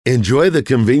Enjoy the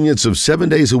convenience of 7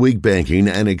 days a week banking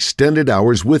and extended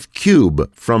hours with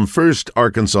Cube from First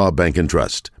Arkansas Bank and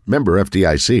Trust. Member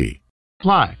FDIC.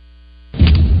 Live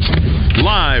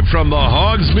from the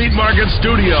Hogs Meat Market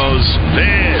Studios,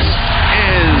 this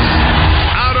is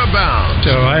Out of Bounds.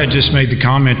 So I had just made the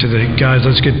comment to the guys,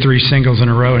 let's get 3 singles in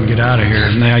a row and get out of here.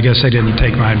 And I guess they didn't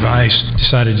take my advice,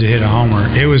 decided to hit a homer.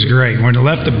 It was great. When I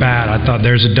left the bat, I thought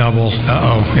there's a double.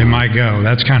 Uh-oh, it might go.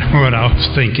 That's kind of what I was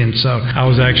thinking. So I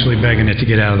was actually begging it to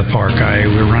get out of the park.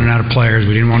 We were running out of players.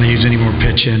 We didn't want to use any more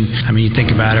pitching. I mean, you think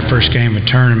about it, first game of a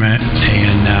tournament,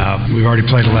 and we've already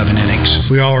played 11 innings.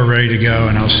 We all were ready to go,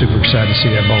 and I was super excited to see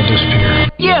that ball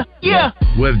disappear. Yeah.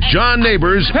 With John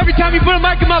Neighbors. Every time you put a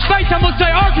mic in my face, I'm going to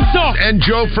say Arkansas. And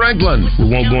Joe Franklin. We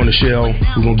won't go in the shell.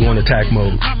 We're going to go in attack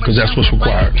mode because that's what's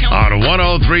required. On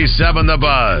 103.7 The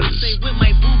Buzz.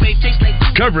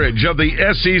 Coverage of the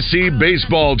SEC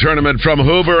Baseball Tournament from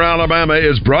Hoover, Alabama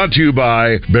is brought to you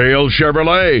by Bale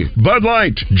Chevrolet, Bud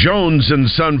Light, Jones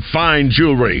 & Son Fine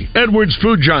Jewelry, Edwards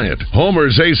Food Giant,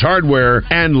 Homer's Ace Hardware,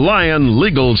 and Lion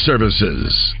Legal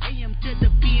Services.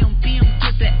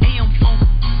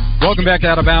 Welcome back to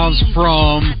Out of Bounds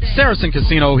from Saracen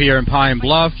Casino here in Pine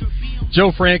Bluff.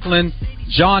 Joe Franklin,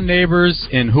 John Neighbors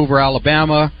in Hoover,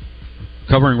 Alabama,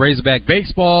 covering Razorback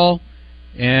baseball.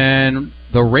 And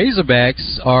the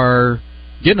Razorbacks are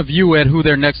getting a view at who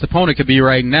their next opponent could be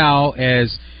right now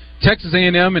as Texas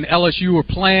A&M and LSU are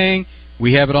playing.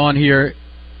 We have it on here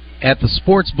at the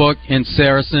Sportsbook in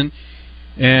Saracen.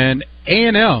 And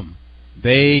A&M,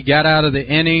 they got out of the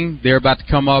inning. They're about to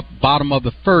come up bottom of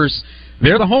the first.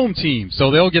 They're the home team,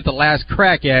 so they'll get the last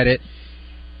crack at it.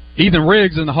 Ethan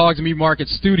Riggs in the Hogs Meat Market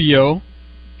studio.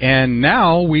 And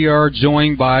now we are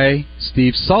joined by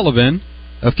Steve Sullivan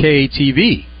of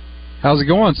KATV. How's it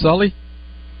going, Sully?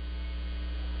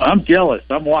 I'm jealous.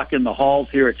 I'm walking the halls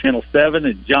here at Channel 7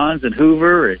 and John's and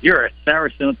Hoover. And you're at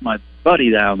Saracen with my buddy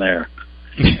down there.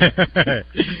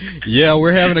 Yeah,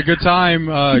 we're having a good time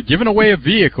giving away a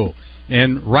vehicle.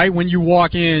 And right when you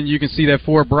walk in, you can see that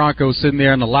Ford Bronco sitting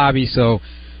there in the lobby. So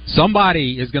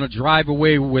somebody is going to drive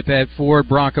away with that Ford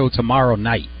Bronco tomorrow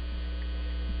night.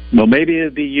 Well, maybe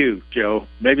it'll be you, Joe.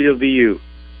 Maybe it'll be you.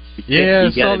 Yeah,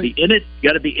 you got to be in it. You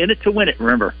got to be in it to win it.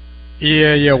 Remember.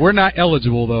 Yeah. We're not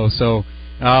eligible though. So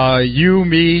you,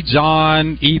 me,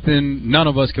 John, Ethan, none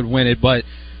of us could win it. But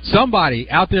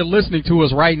somebody out there listening to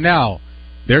us right now,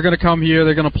 they're going to come here,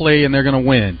 they're going to play, and they're going to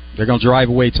win. They're going to drive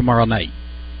away tomorrow night.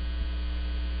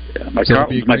 Yeah,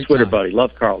 Carlton's my Twitter buddy.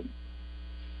 Love Carlton.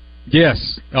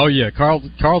 Yes. Oh, yeah.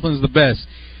 Carlton's the best.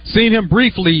 Seen him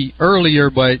briefly earlier,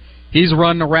 but he's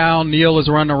running around. Neil is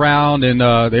running around, and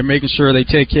they're making sure they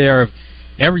take care of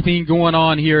everything going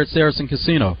on here at Saracen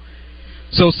Casino.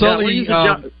 So, Sully,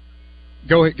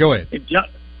 go ahead.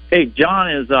 Hey,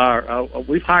 John is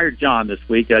we've hired John this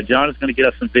week. John is going to get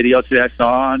us some videos that I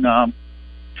saw on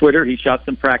Twitter. He shot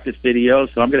some practice videos,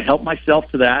 so I'm going to help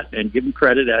myself to that and give him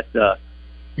credit at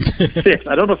fifth.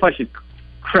 I don't know if I should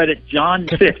credit John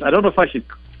fifth. I don't know if I should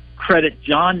credit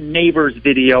John Neighbors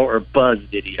video or Buzz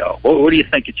video. What do you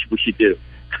think we should do?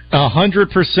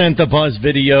 100% the Buzz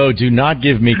video. Do not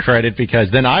give me credit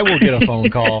because then I will get a phone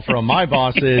call from my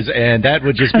bosses, and that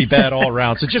would just be bad all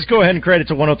around. So just go ahead and credit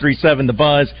to 103.7 The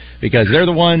Buzz because they're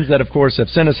the ones that, of course, have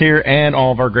sent us here and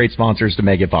all of our great sponsors to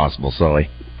make it possible, Sully.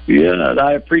 Yeah,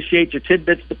 I appreciate your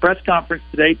tidbits at the press conference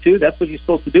today, too. That's what you're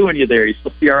supposed to do when you're there. You're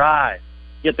supposed to be our eye.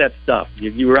 Get that stuff.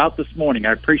 You were out this morning.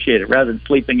 I appreciate it rather than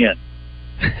sleeping in.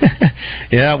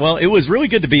 Yeah, well, it was really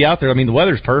good to be out there. I mean, the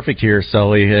weather's perfect here,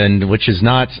 Sully, and which is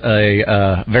not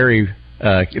a very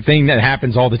thing that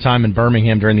happens all the time in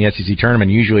Birmingham during the SEC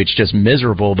tournament. Usually it's just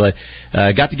miserable, but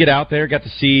got to get out there, got to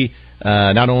see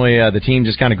not only the team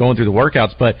just kind of going through the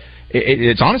workouts, but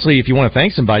it's honestly, if you want to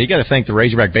thank somebody, you got to thank the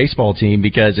Razorback baseball team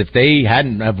because if they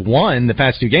hadn't have won the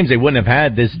past 2 games, they wouldn't have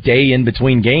had this day in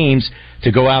between games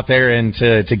to go out there and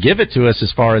to give it to us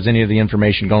as far as any of the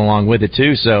information going along with it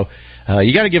too. So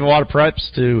you got to give a lot of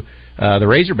props to the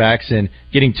Razorbacks and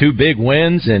getting 2 big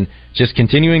wins and just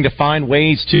continuing to find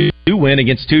ways to win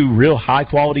against 2 real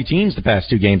high-quality teams the past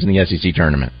 2 games in the SEC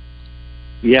tournament.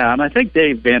 Yeah, and I think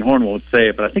Dave Van Horn would say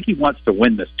it, but I think he wants to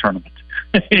win this tournament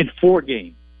in 4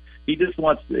 games. He just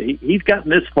wants to. He's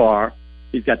gotten this far.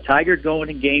 He's got Tiger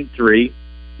going in Game 3.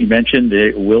 He mentioned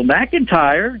Will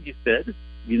McIntyre. He said,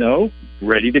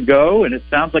 ready to go, and it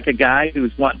sounds like a guy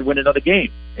who's wanting to win another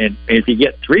game. And if you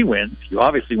get 3 wins, you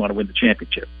obviously want to win the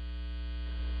championship.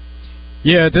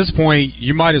 Yeah, at this point,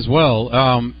 you might as well.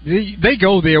 They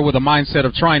go there with a mindset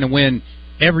of trying to win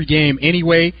every game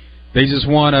anyway. They just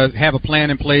want to have a plan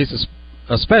in place,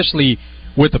 especially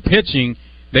with the pitching.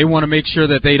 They want to make sure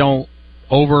that they don't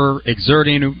overexert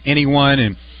anyone,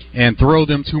 and and throw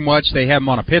them too much. They have them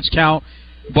on a pitch count.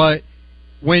 But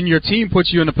when your team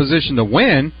puts you in a position to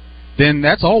win, then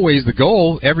that's always the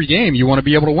goal. Every game, you want to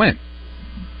be able to win.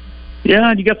 Yeah,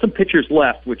 and you got some pitchers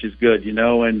left, which is good,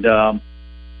 and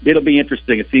it'll be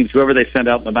interesting. It seems whoever they send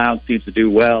out on the mound seems to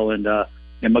do well, and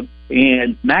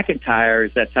McIntyre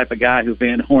is that type of guy who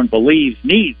Van Horn believes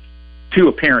needs 2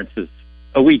 appearances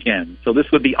a weekend. So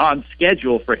this would be on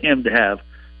schedule for him to have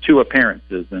 2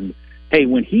 appearances. And hey,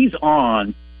 when he's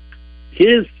on,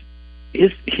 his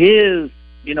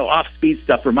off-speed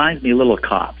stuff reminds me a little of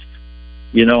Cobb's.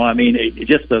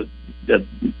 Just the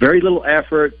very little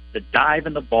effort, the dive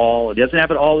in the ball. He doesn't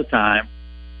have it all the time.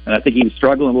 And I think he was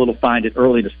struggling a little to find it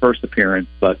early in his first appearance,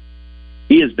 but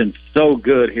he has been so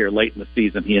good here late in the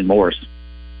season, he and Morris.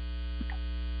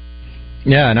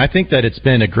 Yeah, and I think that it's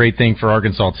been a great thing for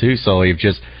Arkansas, too. So you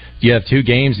have 2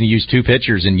 games and you use 2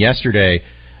 pitchers. And yesterday,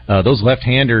 those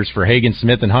left-handers for Hagen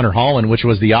Smith and Hunter Holland, which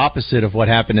was the opposite of what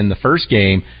happened in the first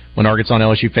game when Arkansas and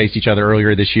LSU faced each other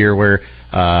earlier this year, where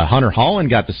Hunter Holland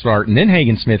got the start and then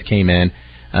Hagen Smith came in.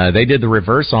 They did the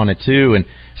reverse on it, too. And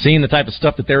seeing the type of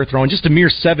stuff that they were throwing, just a mere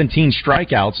 17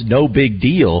 strikeouts, no big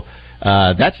deal.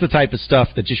 That's the type of stuff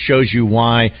that just shows you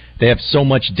why they have so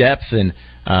much depth and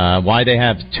why they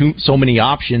have so many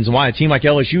options, and why a team like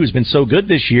LSU has been so good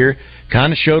this year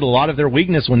kind of showed a lot of their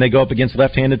weakness when they go up against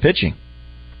left-handed pitching.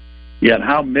 Yeah, and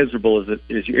how miserable is it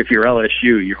if you're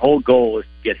LSU? Your whole goal is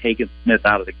to get Hagen Smith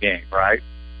out of the game, right?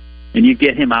 And you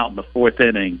get him out in the 4th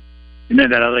inning, and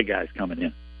then that other guy's coming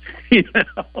in.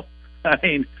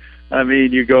 I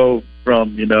mean, you go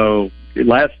from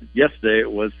yesterday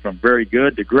it was from very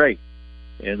good to great,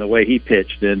 in the way he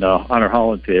pitched and Hunter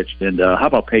Holland pitched, and how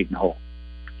about Peyton Holt?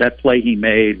 That play he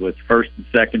made was 1st and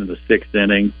 2nd in the 6th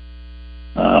inning.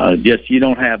 You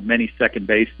don't have many second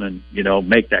basemen,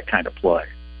 make that kind of play.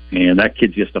 And that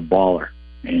kid's just a baller.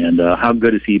 And how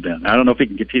good has he been? I don't know if he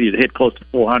can continue to hit close to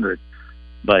 400,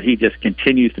 but he just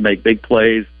continues to make big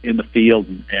plays in the field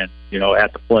and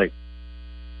at the plate.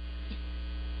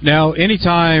 Now,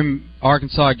 anytime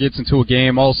Arkansas gets into a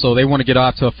game, also, they want to get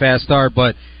off to a fast start,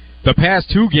 but the past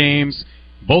 2 games,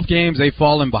 both games they've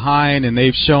fallen behind, and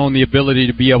they've shown the ability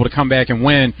to be able to come back and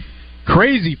win.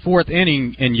 Crazy 4th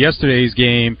inning in yesterday's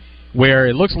game where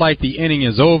it looks like the inning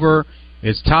is over,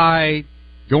 it's tied,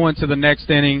 going to the next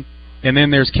inning, and then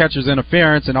there's catcher's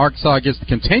interference, and Arkansas gets to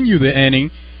continue the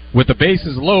inning with the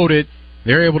bases loaded.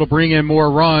 They're able to bring in more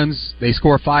runs. They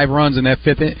score 5 runs in that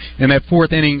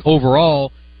 4th inning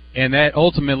overall, and that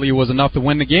ultimately was enough to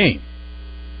win the game.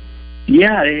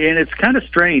 Yeah, and it's kind of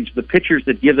strange. The pitchers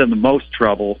that give them the most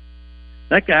trouble,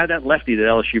 that lefty that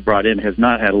LSU brought in has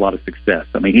not had a lot of success.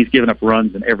 I mean, he's given up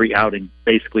runs in every outing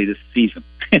basically this season.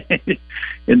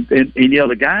 and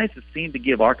the guys that seem to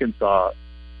give Arkansas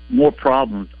more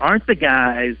problems aren't the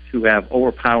guys who have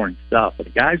overpowering stuff, but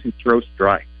the guys who throw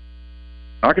strikes.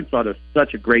 Arkansas does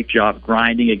such a great job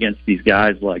grinding against these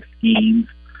guys like Skeens,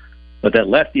 but that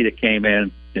lefty that came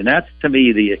in, and that's, to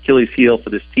me, the Achilles heel for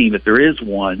this team, if there is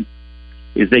one,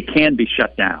 is they can be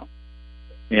shut down.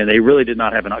 And they really did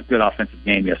not have a good offensive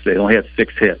game yesterday. They only had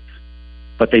 6 hits.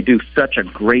 But they do such a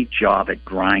great job at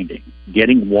grinding,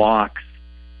 getting walks,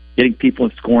 getting people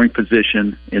in scoring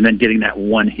position, and then getting that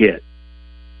 1 hit.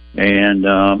 And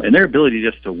their ability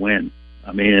just to win.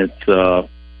 I mean, it's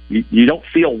you don't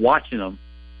feel watching them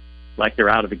like they're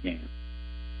out of the game,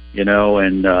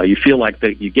 and you feel like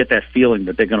you get that feeling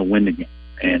that they're going to win the game.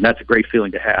 And that's a great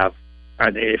feeling to have.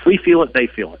 If we feel it, they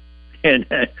feel it. And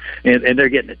they're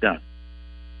getting it done.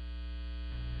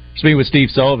 Speaking with Steve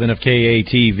Sullivan of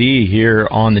KATV here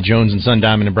on the Jones & Son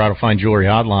Diamond and Bridal Fine Jewelry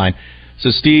Hotline. So,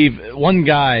 Steve, one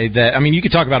guy that, you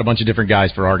could talk about a bunch of different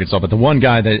guys for Arkansas, but the one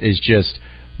guy that is just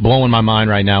blowing my mind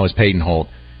right now is Peyton Holt.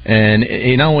 And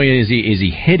not only is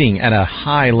he hitting at a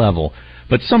high level,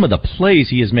 but some of the plays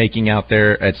he is making out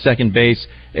there at second base,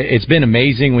 it's been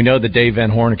amazing. We know that Dave Van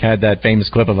Horn had that famous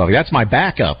clip of, that's my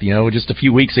backup, just a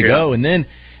few weeks ago. Yeah. And then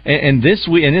and this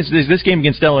week, and this game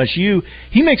against LSU,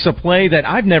 he makes a play that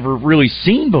I've never really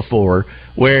seen before,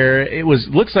 where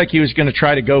looks like he was going to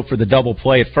try to go for the double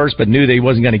play at first, but knew that he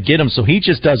wasn't going to get him, so he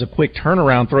just does a quick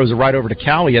turnaround, throws it right over to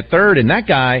Cowley at third, and that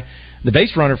guy, the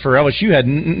base runner for LSU,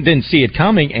 didn't see it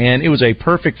coming, and it was a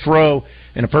perfect throw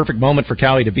and a perfect moment for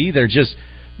Cowley to be there. Just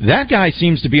that guy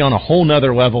seems to be on a whole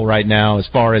nother level right now as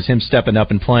far as him stepping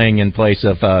up and playing in place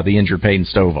of the injured Peyton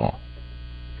Stovall.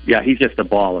 Yeah, he's just a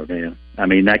baller, man. I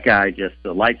mean, that guy just,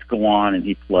 the lights go on and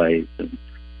he plays. And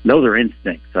those are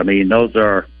instincts. I mean, those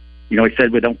are, he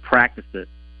said we don't practice it.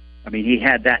 I mean, he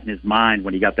had that in his mind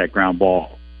when he got that ground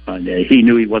ball. And he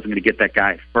knew he wasn't going to get that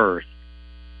guy at first.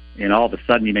 And all of a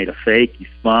sudden he made a fake, he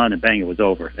spun, and bang, it was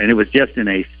over. And it was just in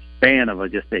a span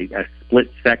of just a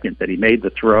split second that he made the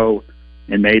throw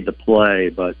and made the play.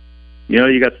 But,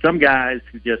 you got some guys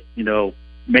who just,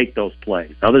 make those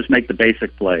plays. Others make the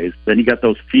basic plays. Then you got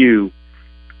those few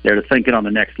that are thinking on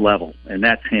the next level, and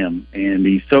that's him. And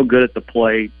he's so good at the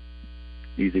plate.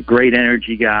 He's a great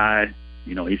energy guy.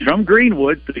 He's from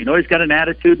Greenwood, so he's got an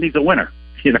attitude and he's a winner.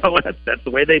 That's the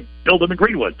way they build him in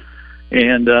Greenwood.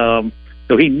 And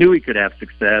so he knew he could have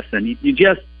success, and you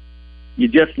just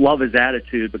love his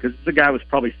attitude, because this guy was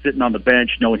probably sitting on the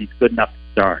bench knowing he's good enough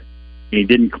to start. And he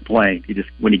didn't complain.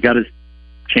 When he got his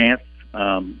chance,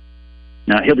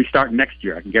 now he'll be starting next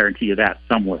year. I can guarantee you that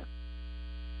somewhere.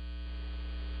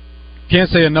 Can't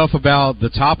say enough about the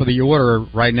top of the order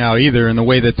right now either, in the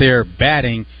way that they're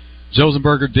batting.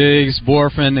 Josenberger, Diggs,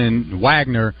 Borfin, and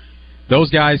Wagner. Those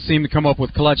guys seem to come up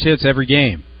with clutch hits every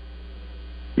game.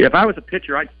 Yeah, if I was a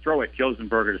pitcher, I'd throw at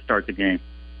Josenberger to start the game.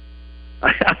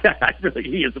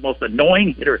 He is the most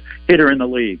annoying hitter in the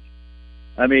league.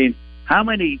 I mean, how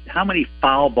many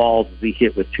foul balls does he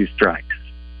hit with 2 strikes?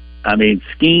 I mean,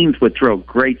 Skeens would throw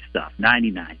great stuff.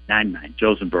 99.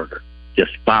 Josenberger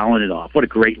just fouling it off. What a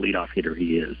great leadoff hitter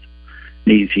he is.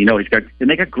 And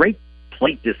they got great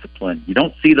plate discipline. You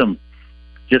don't see them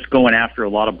just going after a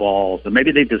lot of balls, and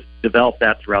maybe they just developed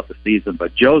that throughout the season.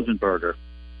 But Josenberger,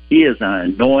 he is an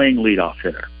annoying leadoff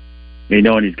hitter.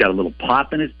 And he's got a little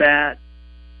pop in his bat,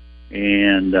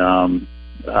 and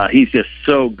he's just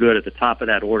so good at the top of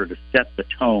that order to set the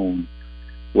tone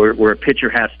where a pitcher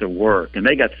has to work. And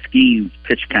they got Skeens'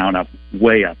 pitch count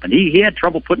way up, and he had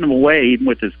trouble putting him away even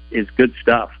with his good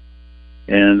stuff.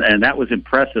 And that was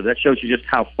impressive. That shows you just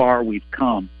how far we've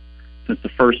come since the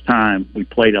first time we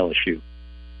played LSU.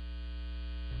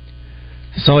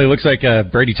 So it looks like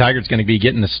Brady Tygert's going to be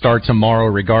getting the start tomorrow,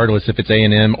 regardless if it's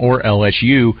A&M or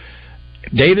LSU.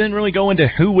 Dave didn't really go into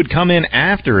who would come in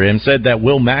after him, said that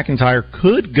Will McIntyre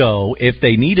could go if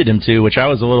they needed him to, which I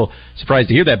was a little surprised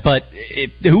to hear that. But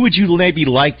who would you maybe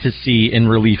like to see in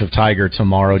relief of Tiger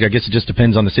tomorrow? I guess it just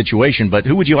depends on the situation, but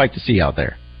who would you like to see out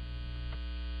there?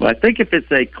 Well, I think if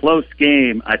it's a close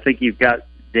game, I think you've got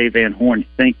Dave Van Horn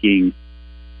thinking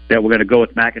that we're going to go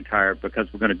with McIntyre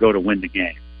because we're going to go to win the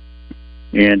game.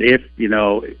 And if,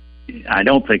 I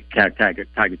don't think Tiger's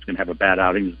going to have a bad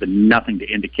outing. There's been nothing to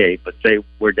indicate, but say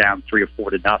we're down 3 or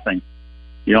 4-0.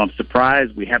 I'm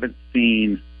surprised we haven't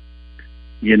seen,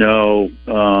 anything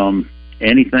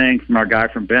from our guy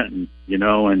from Benton,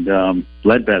 and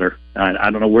Ledbetter. I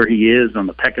don't know where he is on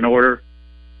the pecking order,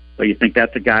 but you think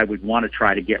that's a guy we'd want to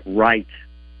try to get right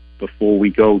before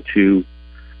we go to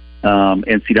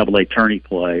NCAA tourney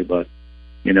play. But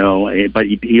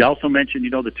he also mentioned,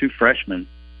 the 2 freshmen,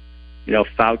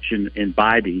 Fouch and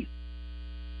Bybee.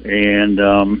 And,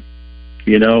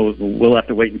 we'll have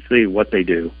to wait and see what they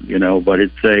do, but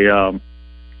it's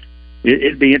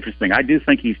it'd be interesting. I do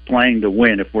think he's playing to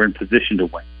win if we're in position to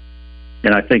win.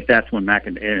 And I think that's when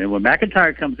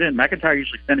McIntyre comes in, McIntyre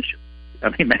usually finishes. I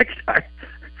mean,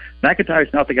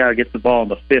 McIntyre's not the guy who gets the ball in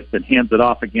the 5th and hands it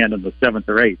off again in the 7th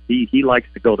or 8th. He likes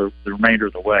to go the remainder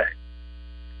of the way.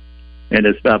 And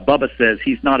as Bubba says,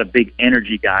 he's not a big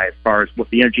energy guy as far as what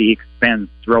the energy he expends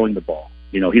throwing the ball.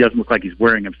 He doesn't look like he's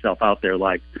wearing himself out there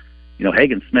like,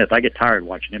 Hagen Smith. I get tired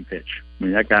watching him pitch. I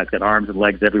mean, that guy's got arms and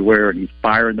legs everywhere, and he's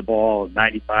firing the ball at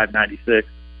 95, 96.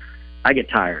 I get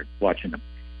tired watching him.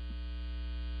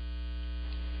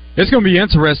 It's going to be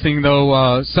interesting,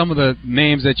 though, some of the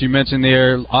names that you mentioned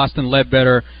there, Austin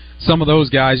Ledbetter, some of those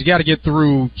guys, you got to get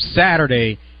through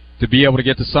Saturday to be able to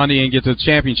get to Sunday and get to the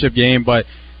championship game, but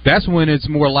that's when it's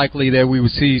more likely that we would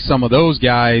see some of those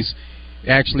guys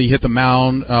actually hit the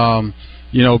mound,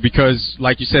 because,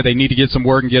 like you said, they need to get some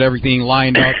work and get everything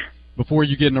lined up before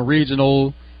you get in a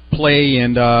regional play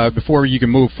and before you can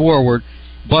move forward.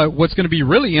 But what's going to be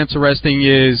really interesting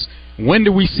is, when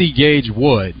do we see Gage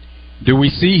Wood? Do we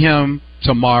see him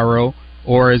tomorrow,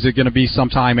 or is it going to be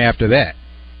sometime after that?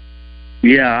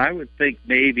 Yeah, I would think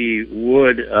maybe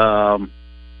Wood, I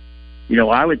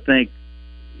would think,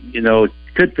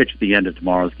 could pitch at the end of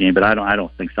tomorrow's game, but I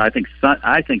don't think so. I think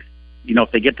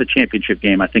if they get the championship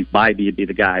game, I think Bybee would be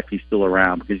the guy if he's still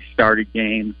around, because he started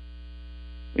games.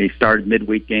 He started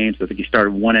midweek games. I think he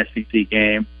started one SEC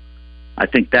game. I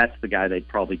think that's the guy they'd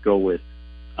probably go with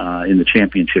in the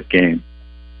championship game.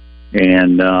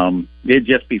 And it'd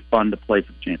just be fun to play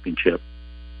for the championship.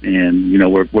 And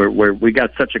we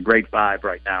got such a great vibe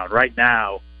right now. And right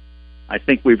now, I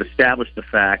think we've established the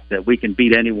fact that we can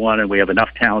beat anyone, and we have enough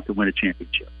talent to win a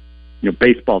championship.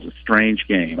 Baseball's a strange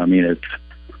game. I mean, it's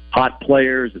hot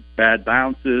players, it's bad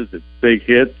bounces, it's big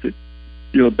hits. It's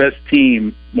the best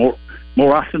team more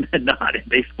often than not in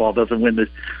baseball doesn't win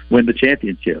the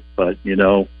championship. But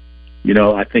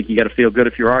I think you got to feel good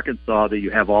if you're Arkansas that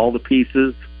you have all the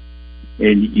pieces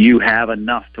and you have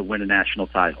enough to win a national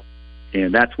title.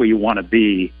 And that's where you want to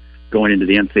be going into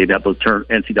the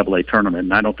NCAA tournament.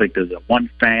 And I don't think there's one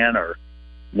fan or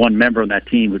one member on that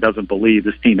team who doesn't believe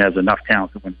this team has enough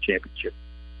talent to win a championship.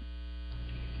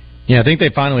 Yeah, I think they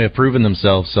finally have proven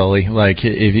themselves, Sully. Like,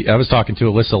 I was talking to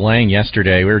Alyssa Lang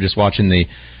yesterday. We were just watching the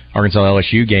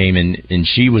Arkansas-LSU game, and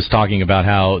she was talking about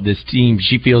how this team,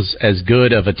 she feels as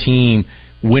good of a team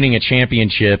winning a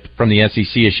championship from the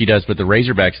SEC as she does with the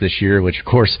Razorbacks this year, which, of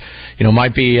course,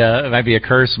 might be a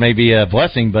curse, maybe a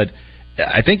blessing, but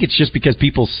I think it's just because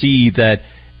people see that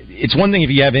it's one thing if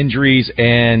you have injuries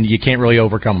and you can't really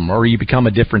overcome them, or you become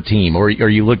a different team, or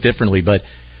you look differently, but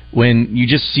when you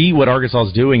just see what Arkansas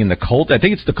is doing in the I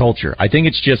think it's the culture. I think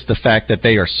it's just the fact that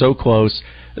they are so close.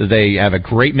 They have a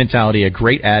great mentality, a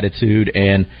great attitude,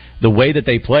 and the way that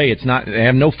they play, they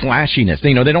have no flashiness.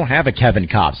 They don't have a Kevin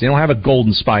Kopps. They don't have a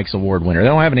Golden Spikes Award winner. They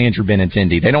don't have an Andrew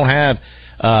Benintendi. They don't have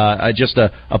just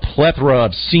a plethora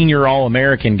of senior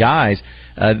All-American guys.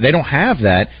 They don't have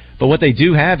that. But what they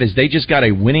do have is they just got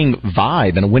a winning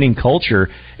vibe and a winning culture,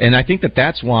 and I think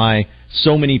that's why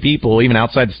so many people, even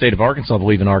outside the state of Arkansas,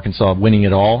 believe in Arkansas winning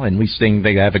it all, and we think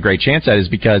they have a great chance at it, is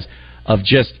because of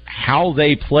just how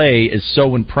they play is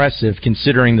so impressive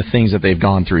considering the things that they've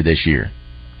gone through this year.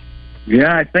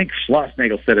 Yeah, I think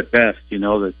Schlossnagle said it best,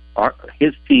 that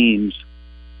his teams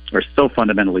are so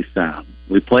fundamentally sound.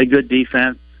 We play good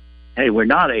defense. Hey, we're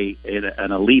not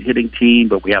an elite hitting team,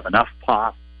 but we have enough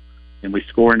pop, and we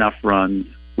score enough runs.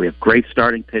 We have great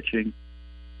starting pitching.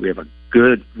 We have a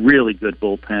really good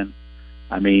bullpen.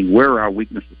 I mean, where are our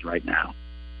weaknesses right now?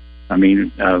 I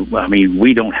mean,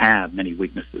 we don't have many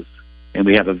weaknesses, and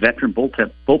we have a veteran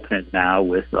bullpen now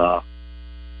with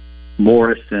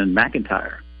Morris and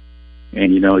McIntyre,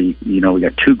 and we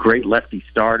got two great lefty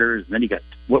starters. And then you got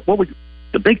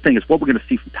the big thing is what we're going to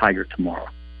see from Tiger tomorrow.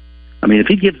 I mean, if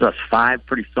he gives us 5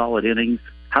 pretty solid innings,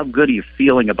 how good are you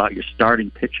feeling about your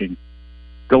starting pitching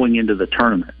going into the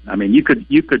tournament? I mean, you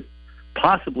could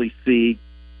possibly see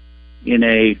in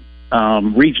a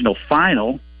regional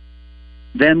final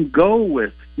them go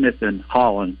with Smith and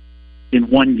Holland in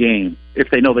one game if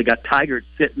they know they got Tiger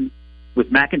sitting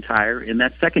with McIntyre in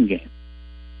that second game.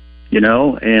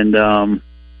 And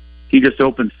he just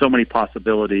opened so many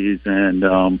possibilities,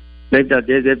 and they've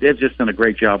just done a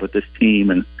great job with this team.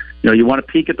 And you want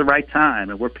to peak at the right time,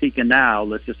 and we're peaking now.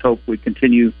 Let's just hope we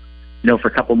continue, for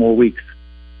a couple more weeks.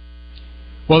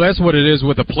 Well, that's what it is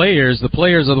with the players. The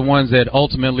players are the ones that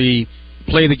ultimately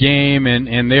play the game,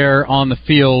 and they're on the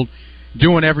field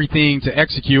doing everything to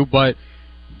execute. But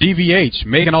DVH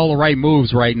making all the right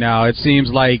moves right now. It seems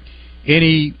like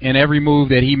any and every move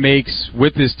that he makes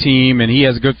with this team, and he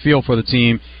has a good feel for the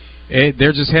team,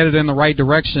 they're just headed in the right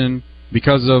direction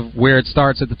because of where it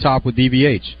starts at the top with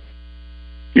DVH.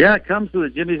 Yeah, it comes to the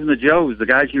Jimmies and the Joes, the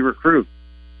guys you recruit.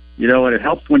 And it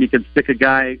helps when you can stick a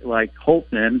guy like Holt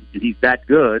in, and he's that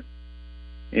good,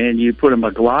 and you put a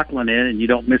McLaughlin in, and you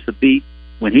don't miss a beat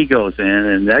when he goes in,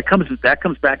 and that comes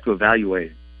back to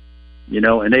evaluating.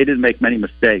 And they didn't make many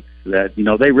mistakes. That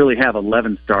they really have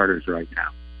 11 starters right now,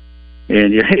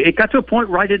 and it got to a point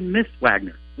where I didn't miss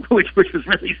Wagner, which was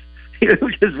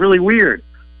really weird.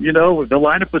 The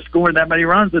lineup was scoring that many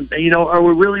runs, and are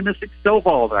we really missing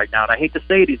Stovall right now? And I hate to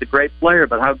say it, he's a great player,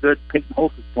 but how good Peyton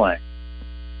Holt is playing.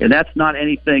 And that's not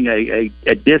anything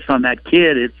a diss on that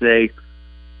kid.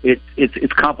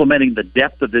 It's complimenting the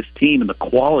depth of this team and the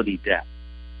quality depth.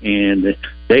 And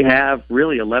they have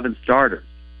really 11 starters.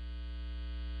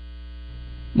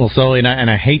 Well, Sully, and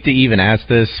I hate to even ask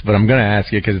this, but I'm going to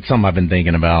ask you because it's something I've been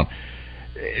thinking about.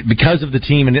 Because of the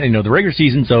team, and the regular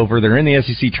season's over, they're in the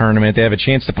SEC tournament. They have a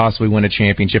chance to possibly win a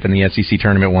championship in the SEC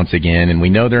tournament once again, and we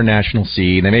know they're a national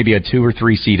seed. They may be a 2 or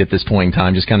 3 seed at this point in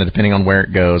time, just kind of depending on where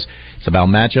it goes. It's about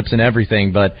matchups and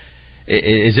everything, but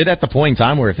is it at the point in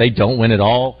time where if they don't win it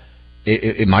all,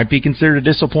 it might be considered a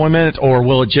disappointment, or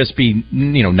will it just be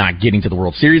not getting to the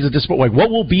World Series a disappointment?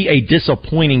 What will be a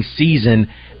disappointing season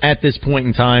at this point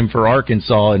in time for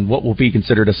Arkansas, and what will be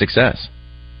considered a success?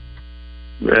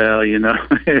 Well,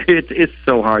 it's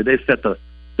so hard. They've set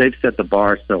the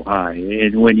bar so high,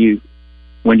 and when you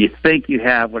think you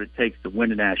have what it takes to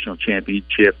win a national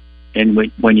championship, and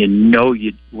when you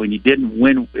didn't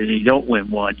win and you don't win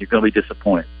one, you're going to be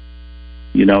disappointed.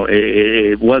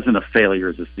 It wasn't a failure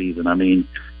as a season. I mean,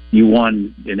 you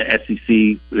won an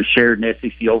SEC, shared an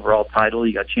SEC overall title.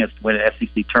 You got a chance to win an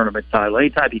SEC tournament title.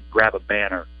 Anytime you grab a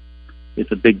banner,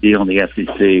 it's a big deal in the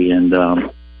SEC,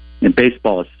 and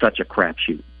baseball is such a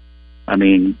crapshoot. I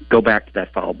mean, go back to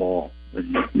that foul ball.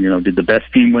 Did the best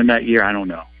team win that year? I don't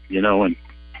know. And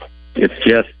it's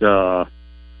just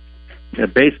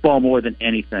baseball more than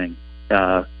anything.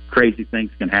 Crazy things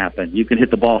can happen. You can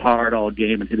hit the ball hard all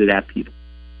game and hit it at people.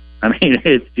 I mean,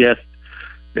 it's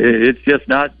just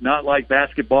not like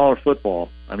basketball or football.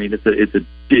 I mean,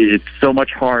 it's so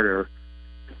much harder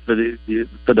for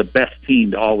the best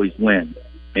team to always win,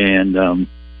 and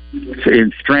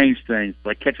strange things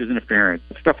like catcher's interference,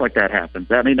 stuff like that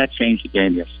happens. I mean, that changed the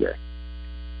game yesterday.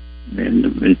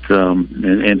 And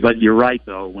it's but you're right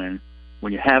though, when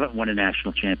you haven't won a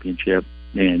national championship,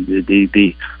 and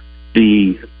the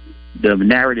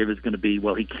narrative is going to be,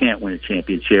 well, he can't win a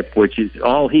championship, which is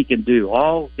all he can do.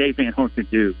 All Dave Van Horn can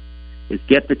do is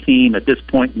get the team at this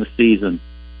point in the season,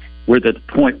 where the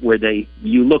point where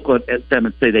you look at them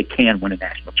and say they can win a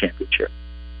national championship.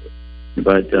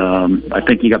 But I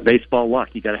think you got baseball luck.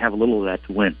 You got to have a little of that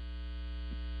to win.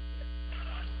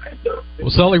 Well,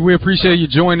 Sully, we appreciate you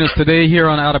joining us today here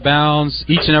on Out of Bounds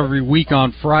each and every week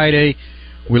on Friday.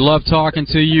 We love talking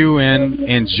to you, and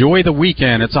enjoy the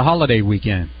weekend. It's a holiday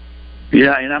weekend.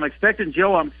 Yeah, and I'm expecting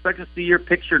to see your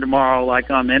picture tomorrow,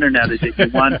 like on the internet, that you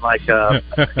won like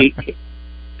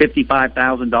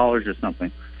 $55,000 or something.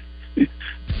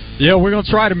 Yeah, we're going to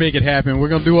try to make it happen. We're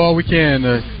going to do all we can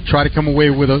to try to come away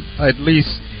with at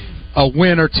least a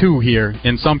win or two here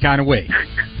in some kind of way.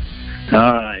 All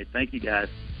right. Thank you, guys.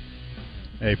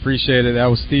 Hey, appreciate it. That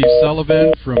was Steve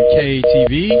Sullivan from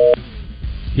KATV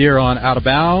here on Out of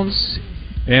Bounds.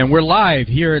 And we're live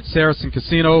here at Saracen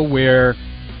Casino, where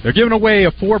they're giving away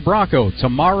a Ford Bronco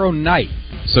tomorrow night.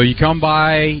 So you come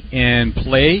by and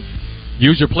play.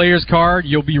 Use your player's card.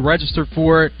 You'll be registered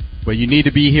for it, but you need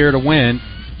to be here to win.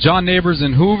 John Neighbors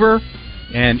in Hoover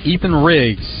and Ethan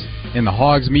Riggs in the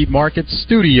Hogs Meat Market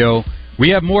studio. We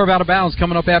have more of Out of Bounds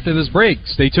coming up after this break.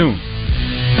 Stay tuned.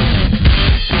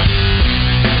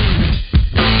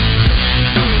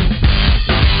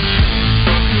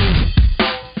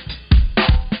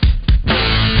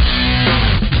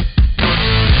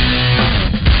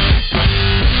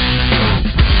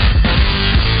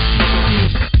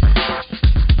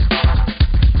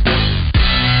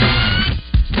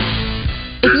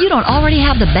 If you don't already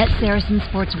have the Bet Saracen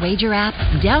Sports Wager app,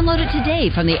 download it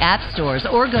today from the app stores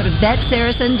or go to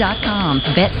BetSaracen.com.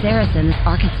 Bet Saracen is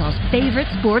Arkansas's favorite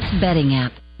sports betting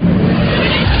app.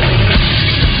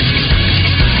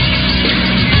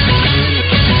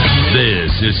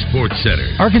 This is Sports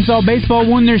Center. Arkansas baseball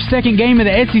won their second game of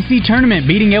the SEC tournament,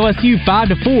 beating LSU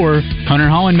 5-4. Hunter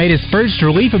Holland made his first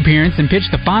relief appearance and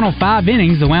pitched the final 5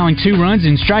 innings, allowing 2 runs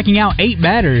and striking out 8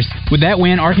 batters. With that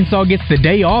win, Arkansas gets the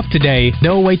day off today.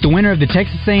 They'll await the winner of the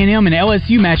Texas A&M and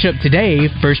LSU matchup today.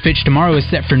 First pitch tomorrow is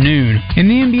set for noon. In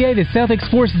the NBA, the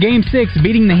Celtics forced Game 6,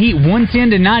 beating the Heat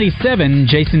 110-97.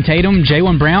 Jason Tatum,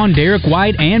 Jaylen Brown, Derek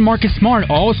White, and Marcus Smart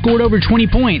all scored over 20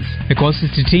 points. The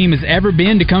closest the team has ever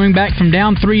been to coming back from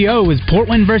down 3-0 is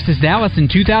Portland versus Dallas in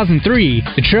 2003.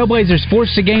 The Trailblazers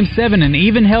forced a Game 7 and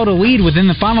even held a lead within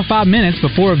the final 5 minutes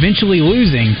before eventually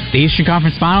losing. The Eastern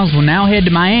Conference Finals will now head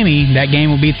to Miami. That game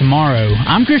will be tomorrow.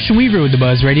 I'm Christian Weaver with the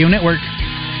Buzz Radio Network.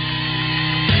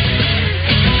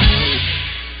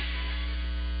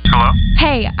 Hello?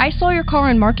 Hey, I saw your car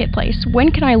on Marketplace.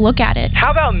 When can I look at it?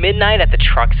 How about midnight at the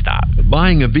truck stop?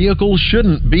 Buying a vehicle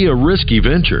shouldn't be a risky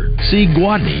venture. See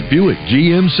Gwatney Buick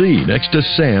GMC next to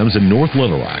Sam's in North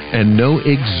Little Rock and know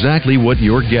exactly what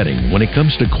you're getting when it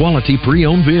comes to quality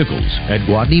pre-owned vehicles. At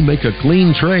Gwatney, make a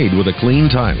clean trade with a clean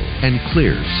title and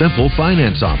clear, simple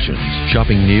finance options.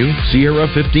 Shopping new, Sierra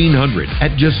 1500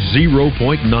 at just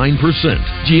 0.9%.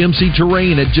 GMC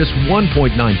Terrain at just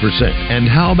 1.9%. And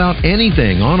how about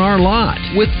anything on our lot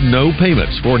with no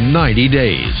payments for 90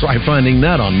 days? Try finding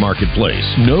that on Marketplace.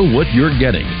 Know what you're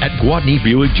getting at Gwatney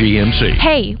Buick GMC.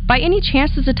 Hey, by any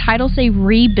chance does the title say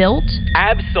rebuilt?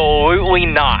 Absolutely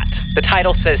not. The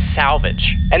title says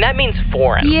salvage, and that means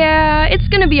foreign. Yeah, it's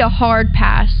going to be a hard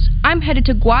pass. I'm headed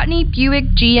to Gwatney Buick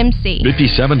GMC.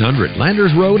 5700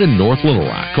 Landers Road in North Little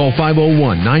Rock. Call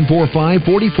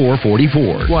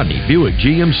 501-945-4444.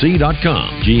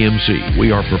 GwatneyBuickGMC.com. GMC,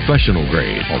 we are professional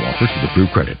grade. All offers with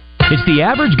approved credit. It's the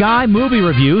Average Guy Movie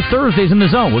Review, Thursdays in the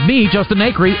Zone, with me, Justin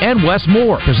Acree, and Wes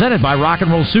Moore, presented by Rock and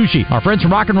Roll Sushi. Our friends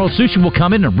from Rock and Roll Sushi will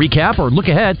come in and recap or look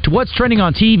ahead to what's trending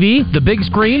on TV, the big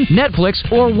screen, Netflix,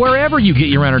 or wherever you get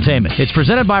your entertainment. It's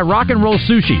presented by Rock and Roll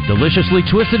Sushi, deliciously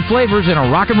twisted flavors and a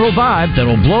rock and roll vibe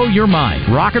that'll blow your mind.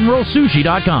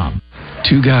 RockandRollSushi.com.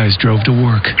 2 guys drove to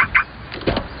work.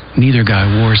 Neither guy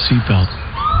wore a seatbelt.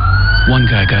 One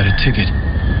guy got a ticket.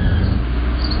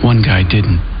 One guy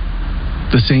didn't.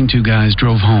 The same 2 guys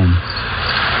drove home.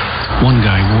 One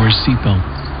guy wore his seatbelt.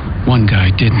 One guy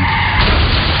didn't.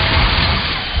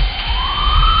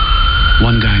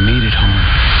 One guy made it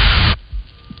home.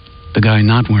 The guy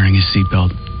not wearing his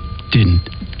seatbelt didn't.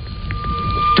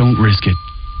 Don't risk it.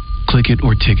 Click it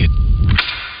or ticket.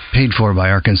 Paid for by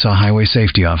Arkansas Highway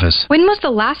Safety Office. When was the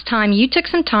last time you took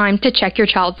some time to check your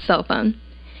child's cell phone?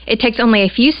 It takes only a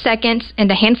few seconds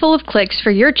and a handful of clicks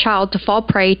for your child to fall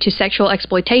prey to sexual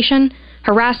exploitation,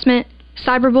 harassment,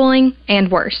 cyberbullying,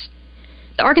 and worse.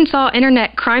 The Arkansas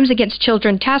Internet Crimes Against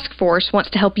Children Task Force wants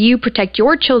to help you protect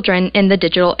your children in the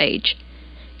digital age.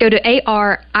 Go to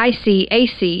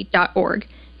aricac.org.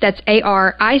 That's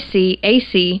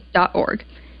aricac.org.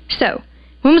 So,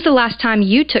 when was the last time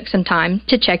you took some time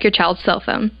to check your child's cell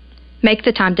phone? Make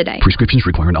the time today. Prescriptions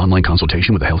require an online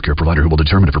consultation with a healthcare provider who will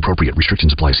determine if appropriate.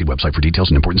 Restrictions apply. See website for details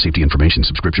and important safety information.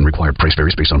 Subscription required. Price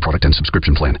varies based on product and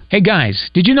subscription plan. Hey guys,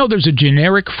 did you know there's a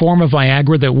generic form of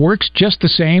Viagra that works just the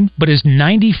same, but is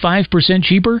 95%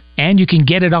 cheaper? And you can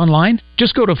get it online?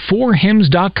 Just go to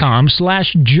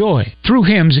 4hims.com/joy. Through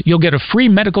Hims, you'll get a free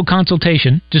medical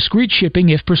consultation, discreet shipping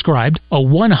if prescribed, a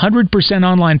 100%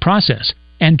 online process,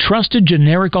 and trusted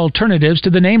generic alternatives to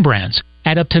the name brands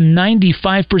at up to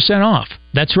 95% off.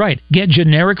 That's right, get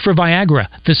generic for Viagra,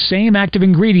 the same active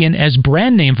ingredient as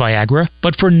brand name Viagra,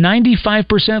 but for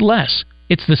 95% less.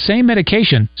 It's the same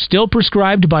medication, still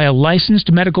prescribed by a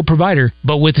licensed medical provider,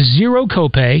 but with zero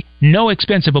copay, no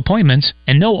expensive appointments,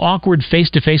 and no awkward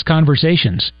face-to-face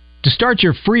conversations. To start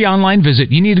your free online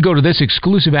visit, you need to go to this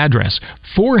exclusive address,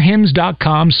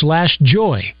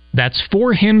 4hims.com/joy. That's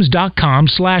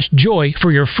 4hims.com/joy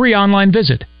for your free online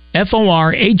visit.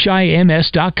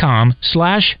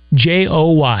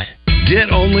 FORHIMS.com/JOY. Get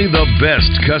only the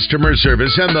best customer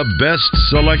service and the best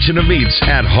selection of meats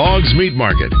at Hogs Meat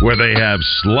Market, where they have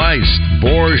sliced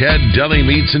boar head deli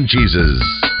meats and cheeses.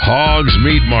 Hogs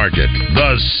Meat Market,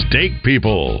 the steak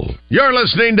people. You're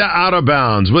listening to Out of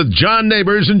Bounds with John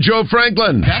Neighbors and Joe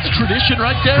Franklin. That's tradition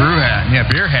right there. Brew hat, yeah,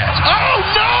 beer hats. Oh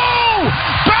no!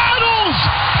 Battles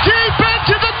deep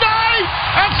into the night.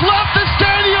 That's left the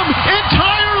stadium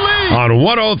entirely. On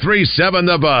 103.7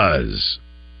 The Buzz.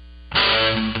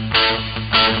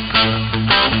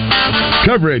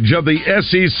 Coverage of the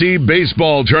SEC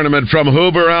baseball tournament from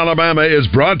Hoover, Alabama is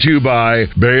brought to you by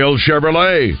Bale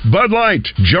Chevrolet, Bud Light,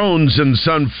 Jones &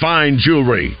 Son Fine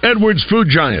Jewelry, Edwards Food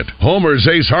Giant, Homer's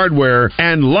Ace Hardware,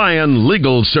 and Lion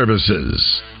Legal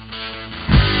Services.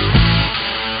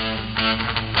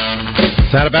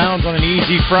 It's Out of Bounds on an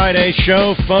easy Friday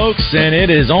show, folks, and it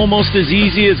is almost as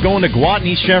easy as going to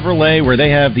Gwatney Chevrolet, where they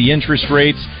have the interest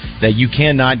rates that you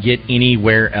cannot get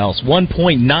anywhere else.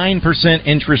 1.9%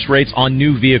 interest rates on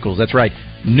new vehicles. That's right,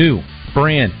 new,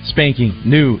 brand spanking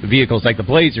new vehicles like the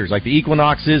Blazers, like the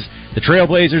Equinoxes, the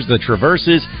Trailblazers, the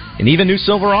Traverses, and even new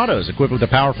Silverados equipped with a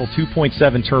powerful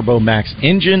 2.7 Turbo Max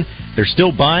engine. They're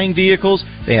still buying vehicles.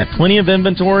 They have plenty of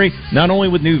inventory, not only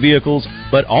with new vehicles,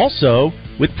 but also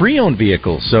with pre-owned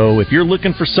vehicles. So if you're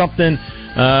looking for something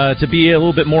to be a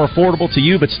little bit more affordable to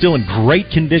you, but still in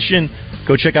great condition,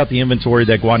 go check out the inventory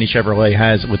that Gwatney Chevrolet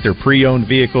has with their pre-owned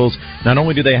vehicles. Not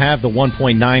only do they have the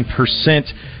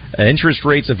 1.9% interest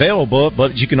rates available,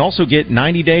 but you can also get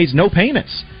 90 days, no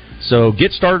payments. So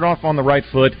get started off on the right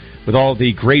foot with all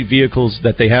the great vehicles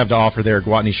that they have to offer there at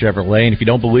Gwatney Chevrolet. And if you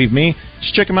don't believe me,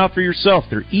 just check them out for yourself.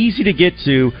 They're easy to get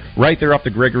to right there off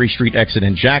the Gregory Street exit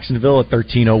in Jacksonville at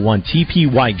 1301 TP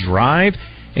White Drive.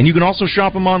 And you can also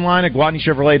shop them online at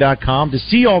GwatneyChevrolet.com to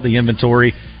see all the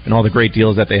inventory and all the great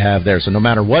deals that they have there. So no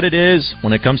matter what it is,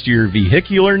 when it comes to your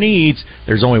vehicular needs,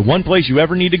 there's only one place you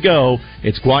ever need to go.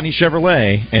 It's Gwatney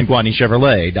Chevrolet and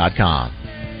GwatneyChevrolet.com.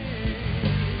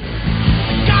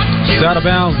 It's Out of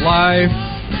Bounds live.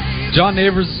 John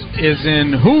Neighbors is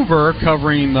in Hoover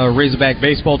covering the Razorback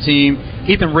baseball team.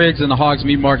 Ethan Riggs in the Hogs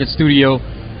Meat Market studio.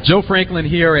 Joe Franklin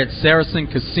here at Saracen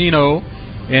Casino.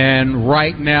 And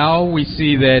right now we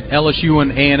see that LSU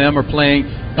and A&M are playing.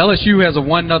 LSU has a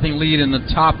 1-0 lead in the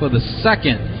top of the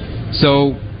second.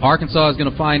 So Arkansas is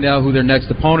going to find out who their next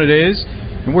opponent is.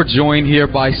 And we're joined here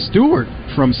by Stuart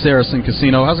from Saracen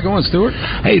Casino. How's it going, Stuart?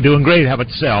 Hey, doing great. How about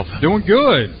yourself? Doing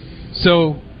good.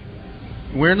 So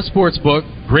we're in the sports book.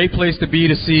 Great place to be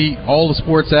to see all the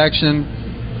sports action.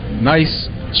 Nice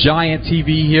giant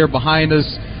TV here behind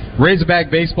us. Razorback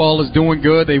baseball is doing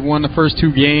good. They won the first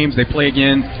 2 games. They play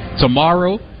again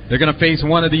tomorrow. They're going to face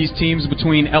one of these teams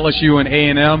between LSU and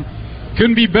A&M.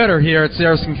 Couldn't be better here at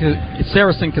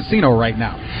Saracen Casino right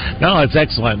now. No, it's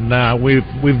excellent.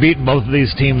 We've beaten both of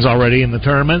these teams already in the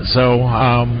tournament, so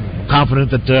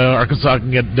confident that Arkansas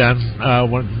can get done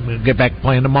when we get back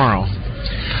playing tomorrow.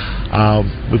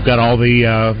 We've got all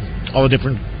the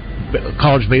different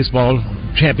college baseball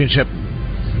championship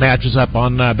matches up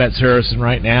on Bet Saracen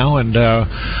right now, and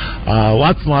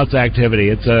lots and lots of activity.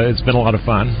 It's been a lot of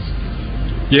fun.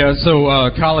 Yeah,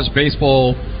 so college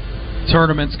baseball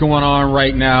tournaments going on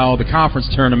right now, the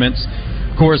conference tournaments.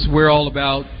 Of course, we're all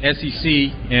about SEC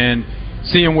and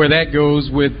seeing where that goes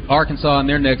with Arkansas and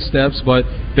their next steps, but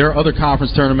there are other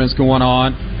conference tournaments going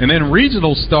on. And then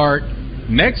regionals start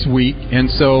next week, and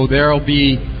so there will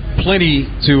be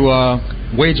plenty to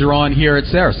wager on here at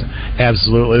Saracen.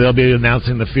 Absolutely. They'll be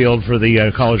announcing the field for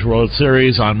the College World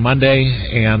Series on Monday,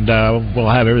 and we'll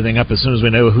have everything up as soon as we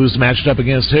know who's matched up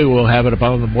against who. We'll have it up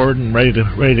on the board and ready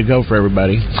to go for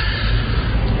everybody.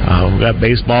 We've got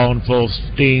baseball in full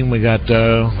steam. We got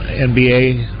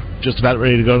NBA just about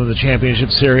ready to go to the championship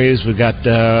series. We've got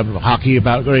hockey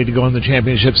about ready to go in the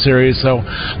championship series. So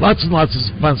lots and lots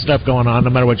of fun stuff going on, no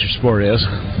matter what your sport is.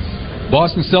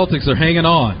 Boston Celtics are hanging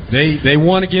on. They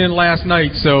won again last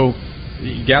night, so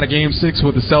you got a Game 6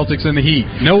 with the Celtics and the Heat.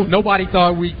 Nobody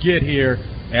thought we'd get here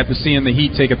after seeing the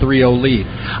Heat take a 3-0 lead.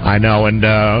 I know, and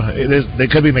they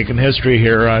could be making history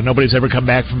here. Nobody's ever come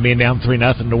back from being down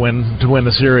 3-0 to win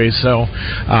the series, so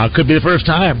could be the first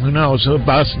time. Who knows?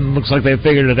 Boston looks like they've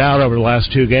figured it out over the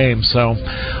last 2 games, so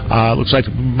looks like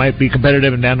it might be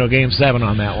competitive and down to a Game 7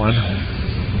 on that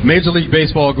one. Major League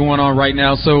Baseball going on right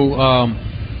now, so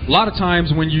a lot of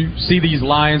times when you see these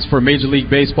lines for Major League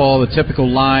Baseball, the typical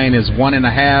line is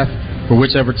 1.5 for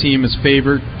whichever team is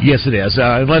favored. Yes, it is.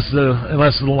 Unless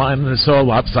the line is so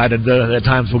lopsided, at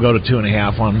times we'll go to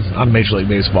 2.5 on Major League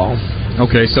Baseball.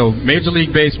 Okay, so Major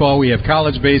League Baseball, we have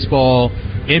college baseball,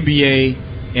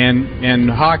 NBA,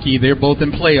 and hockey. They're both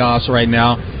in playoffs right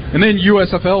now. And then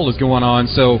USFL is going on.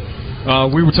 So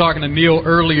we were talking to Neil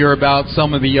earlier about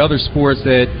some of the other sports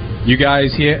that you guys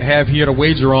have here to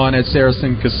wager on at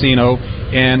Saracen Casino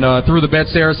and through the Bet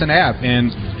Saracen app.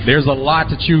 And there's a lot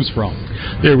to choose from.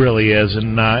 There really is,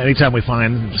 and anytime we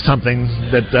find something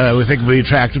that we think will be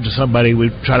attractive to somebody, we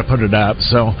try to put it up.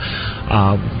 So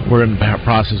we're in the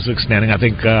process of expanding. I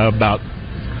think about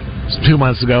 2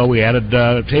 months ago we added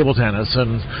table tennis,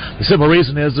 and the simple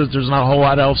reason is that there's not a whole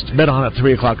lot else to bet on at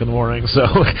 3 o'clock in the morning. So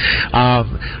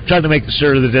trying to make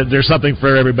sure that there's something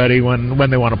for everybody when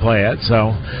they want to play it.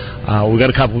 So we've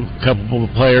got a couple of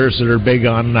players that are big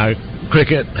on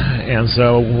cricket, and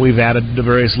so we've added the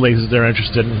various leagues that they're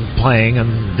interested in playing,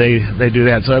 and they do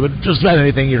that. So just about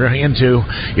anything you're into,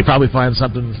 you probably find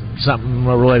something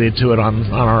related to it on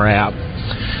our app.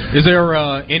 Is there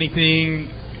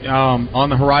anything on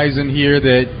the horizon here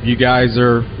that you guys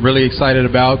are really excited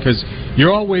about? Because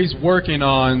you're always working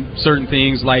on certain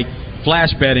things, like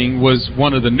flash betting was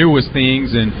one of the newest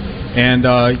things, and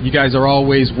you guys are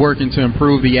always working to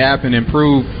improve the app and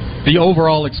improve the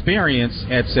overall experience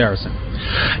at Saracen.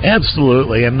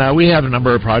 Absolutely, and we have a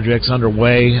number of projects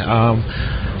underway.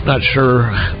 Not sure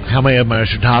how many of them I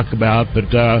should talk about, but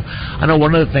I know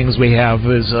one of the things we have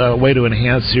is a way to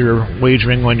enhance your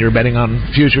wagering when you're betting on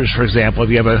futures. For example,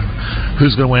 if you have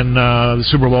who's going to win the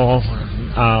Super Bowl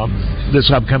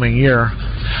this upcoming year,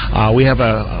 we have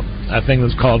a thing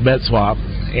that's called Bet Swap,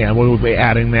 and we will be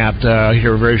adding that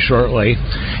here very shortly.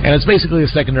 And it's basically a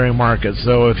secondary market.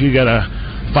 So if you get a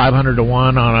 500 to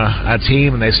 1 on a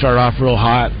team and they start off real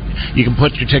hot, you can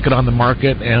put your ticket on the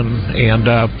market and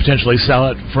potentially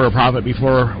sell it for a profit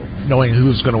before knowing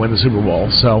who's going to win the Super Bowl.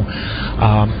 So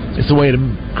it's a way to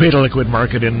create a liquid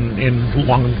market in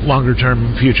longer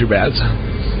term future bets.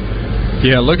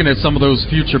 Yeah, looking at some of those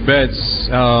future bets,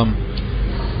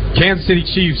 Kansas City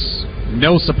Chiefs,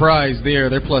 no surprise there.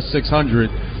 They're plus 600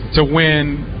 to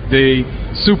win the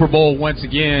Super Bowl once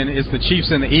again. It's the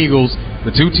Chiefs and the Eagles,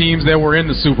 the 2 teams that were in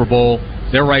the Super Bowl.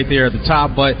 They're right there at the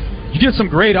top, but you get some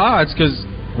great odds because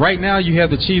right now you have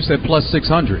the Chiefs at plus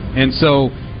 600, and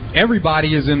so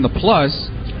everybody is in the plus.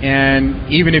 And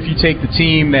even if you take the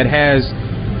team that has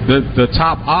the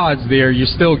top odds there, you're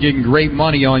still getting great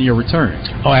money on your return.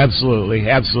 Oh, absolutely,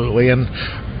 and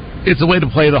it's a way to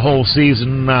play the whole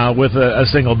season with a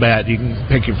single bet. You can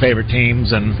pick your favorite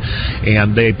teams,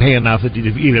 and they pay enough that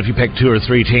even if you pick 2 or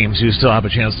 3 teams, you still have a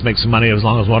chance to make some money as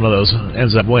long as one of those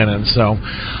ends up winning. So,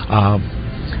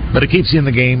 but it keeps you in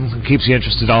the game, it keeps you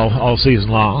interested all season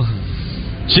long.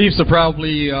 Chiefs are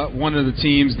probably one of the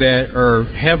teams that are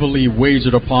heavily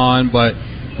wagered upon, but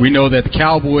we know that the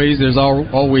Cowboys, there's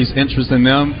always interest in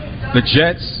them. The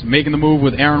Jets making the move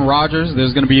with Aaron Rodgers.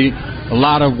 There's going to be a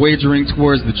lot of wagering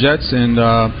towards the Jets, and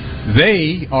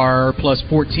they are plus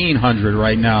 1,400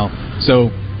 right now.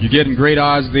 So you're getting great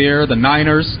odds there. The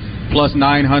Niners, plus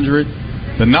 900.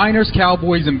 The Niners,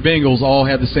 Cowboys, and Bengals all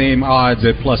have the same odds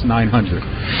at plus 900,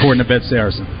 according to Bet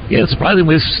Saracen. Yeah, surprisingly,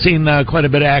 we've seen quite a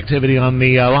bit of activity on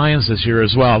the Lions this year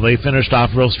as well. They finished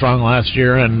off real strong last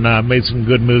year and made some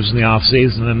good moves in the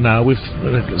offseason, and we've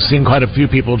seen quite a few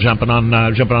people jumping on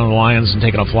the Lions and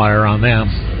taking a flyer on them.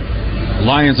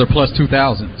 Lions are plus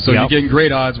 2,000, so you're getting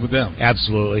great odds with them.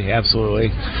 Absolutely.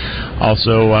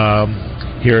 Also,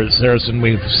 here at Saracen,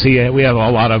 we have a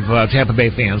lot of Tampa Bay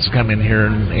fans come in here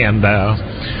and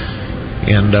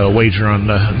wager on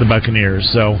the Buccaneers.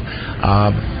 So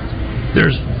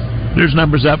there's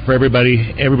numbers up for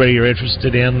everybody you're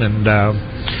interested in,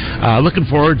 and looking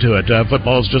forward to it.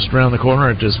 Football's just around the corner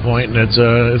at this point, and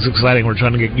it's exciting. We're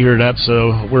trying to get geared up,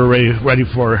 so we're ready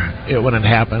for it when it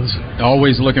happens.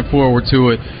 Always looking forward to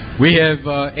it. We have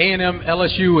A&M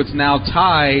LSU. It's now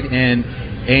tied, and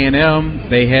A&M,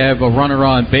 they have a runner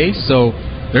on base, so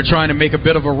they're trying to make a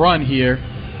bit of a run here.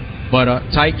 But a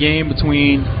tight game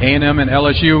between A&M and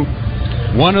LSU.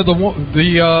 One of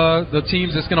the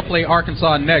teams that's going to play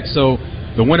Arkansas next, so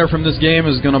the winner from this game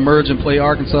is going to merge and play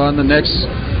Arkansas in the next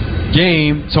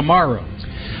game tomorrow.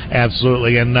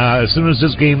 Absolutely, and as soon as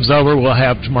this game's over, we'll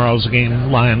have tomorrow's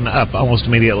game line up almost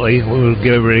immediately. We'll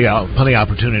give everybody plenty of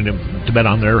opportunity to bet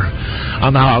on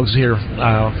the Hogs here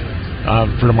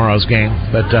for tomorrow's game.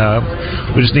 But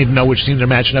we just need to know which teams they're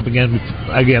matching up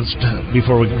against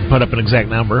before we can put up an exact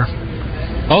number.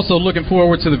 Also looking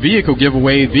forward to the vehicle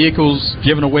giveaway. Vehicles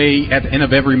given away at the end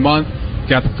of every month.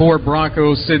 Got the Ford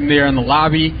Bronco sitting there in the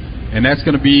lobby, and that's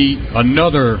going to be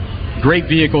another great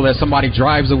vehicle that somebody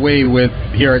drives away with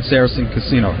here at Saracen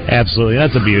Casino. Absolutely,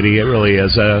 that's a beauty. It really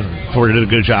is. Ford did a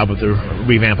good job with the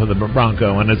revamp of the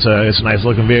Bronco, and it's a nice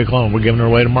looking vehicle, and we're giving it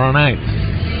away tomorrow night.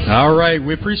 All right,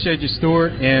 we appreciate you,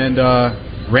 Stuart. And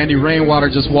Randy Rainwater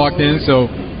just walked in, so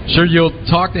sure you'll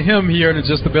talk to him here in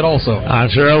just a bit also. I'm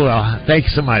sure I will. Thank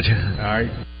you so much. All right.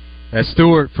 That's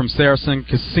Stuart from Saracen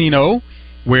Casino,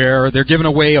 where they're giving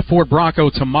away a Ford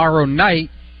Bronco tomorrow night.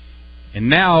 And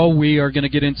now we are going to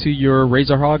get into your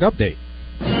Razor Hog update.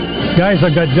 Guys,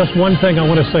 I've got just one thing I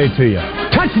want to say to you.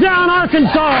 Touchdown,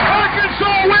 Arkansas!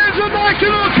 Arkansas wins the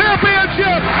national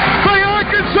championship! The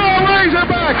Arkansas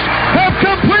Razorbacks have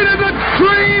completed the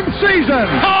dream season!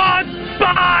 On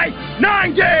by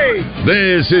 90!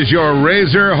 This is your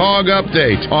Razor Hog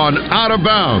Update on Out of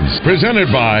Bounds,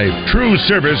 presented by True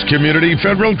Service Community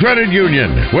Federal Credit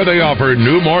Union, where they offer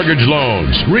new mortgage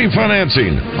loans,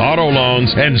 refinancing, auto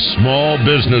loans, and small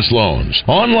business loans.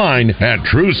 Online at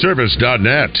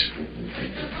trueservice.net.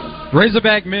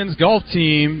 Razorback men's golf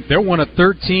team, they're one of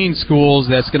 13 schools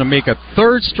that's going to make a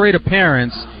third straight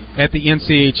appearance at the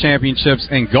NCAA Championships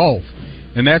in golf.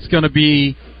 And that's going to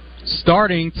be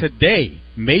starting today,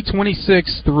 May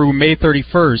 26th through May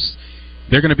 31st.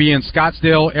 They're going to be in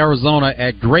Scottsdale, Arizona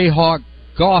at Greyhawk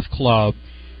Golf Club.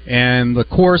 And the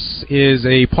course is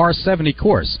a par 70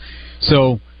 course.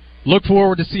 So look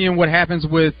forward to seeing what happens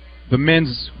with the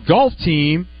men's golf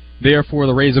team there for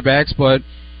the Razorbacks. But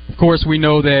of course, we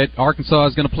know that Arkansas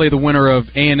is going to play the winner of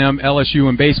A&M, LSU,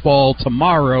 in baseball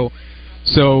tomorrow.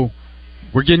 So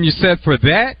we're getting you set for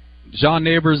that. John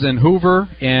Neighbors in Hoover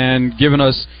and giving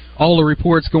us all the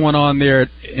reports going on there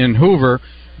in Hoover.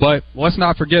 But let's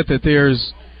not forget that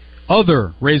there's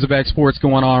other Razorback sports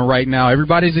going on right now.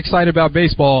 Everybody's excited about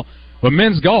baseball, but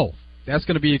men's golf, that's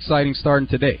going to be exciting starting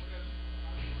today.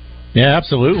 Yeah,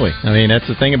 absolutely. I mean, that's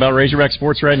the thing about Razorback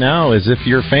sports right now is if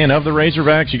you're a fan of the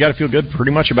Razorbacks, you got to feel good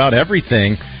pretty much about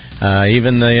everything,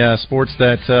 even the sports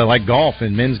that like golf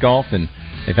and men's golf, and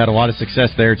they've had a lot of success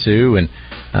there too. And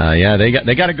yeah,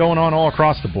 they got it going on all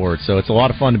across the board. So it's a lot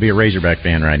of fun to be a Razorback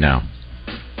fan right now.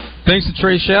 Thanks to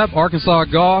Trey Shep, Arkansas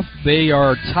Golf, they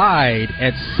are tied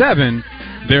at 7.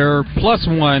 They're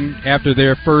 +1 after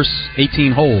their first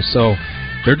 18 holes, so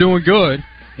they're doing good,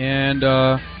 and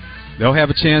they'll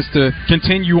have a chance to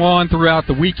continue on throughout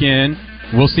the weekend.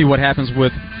 We'll see what happens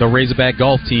with the Razorback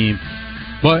golf team.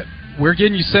 But we're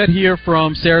getting you set here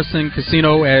from Saracen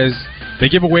Casino as they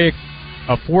give away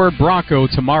a Ford Bronco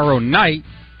tomorrow night.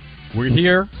 We're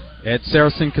here at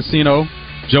Saracen Casino.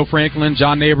 Joe Franklin,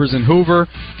 John Neighbors in Hoover,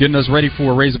 getting us ready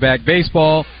for Razorback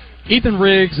baseball. Ethan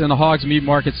Riggs in the Hogs Meat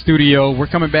Market studio. We're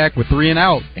coming back with 3 and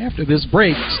Out after this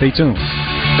break. Stay tuned.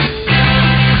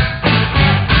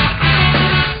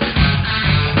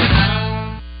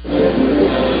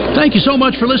 Thank you so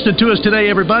much for listening to us today,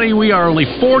 everybody. We are only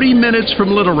 40 minutes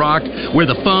from Little Rock, where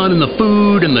the fun and the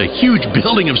food and the huge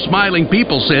building of smiling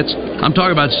people sits. I'm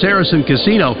talking about Saracen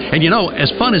Casino. And you know, as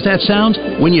fun as that sounds,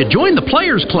 when you join the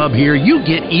Players Club here, you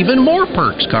get even more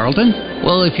perks, Carlton.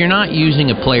 Well, if you're not using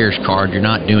a Players card, you're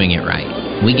not doing it right.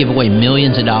 We give away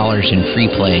millions of dollars in free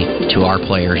play to our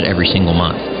players every single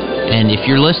month. And if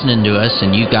you're listening to us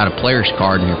and you've got a Players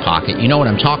card in your pocket, you know what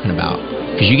I'm talking about.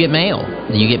 Because you get mail.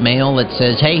 You get mail that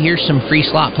says, hey, here's some free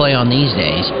slot play on these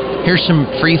days. Here's some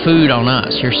free food on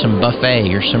us. Here's some buffet.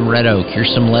 Here's some Red Oak.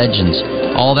 Here's some Legends.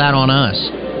 All that on us.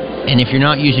 And if you're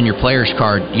not using your player's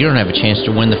card, you don't have a chance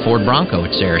to win the Ford Bronco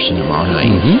at Saracen tomorrow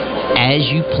night. As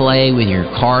you play with your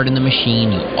card in the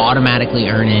machine, you automatically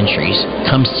earn entries.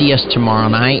 Come see us tomorrow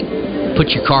night. Put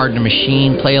your card in the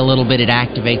machine, play a little bit. It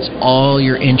activates all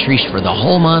your entries for the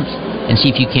whole month, and see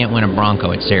if you can't win a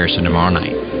Bronco at Saracen tomorrow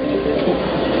night.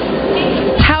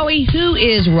 Howie, who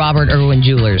is Robert Irwin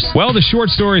Jewelers? Well, the short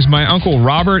story is my uncle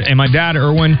Robert and my dad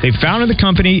Irwin. They founded the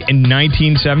company in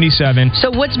 1977.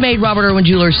 So what's made Robert Irwin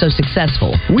Jewelers so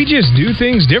successful? We just do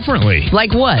things differently.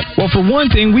 Like what? Well, for one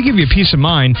thing, we give you peace of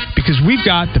mind because we've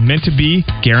got the meant to be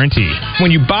guarantee.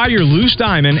 When you buy your loose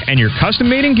diamond and your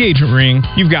custom-made engagement ring,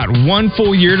 you've got 1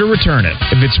 full year to return it.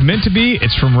 If it's meant to be,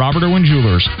 it's from Robert Irwin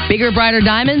Jewelers. Bigger, brighter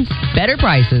diamonds, better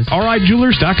prices.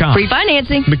 RIJewelers.com. Free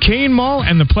financing. McCain Mall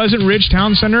and the Pleasant Ridge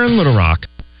Town Center in Little Rock.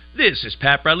 This is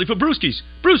Pat Bradley for Brewski's.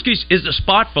 Brewski's is the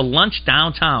spot for lunch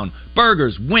downtown.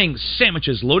 Burgers, wings,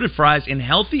 sandwiches, loaded fries, and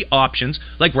healthy options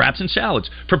like wraps and salads.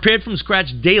 Prepared from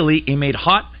scratch daily and made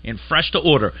hot and fresh to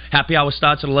order. Happy hour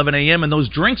starts at 11 a.m. and those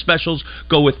drink specials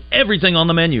go with everything on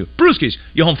the menu. Brewski's,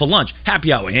 you're home for lunch,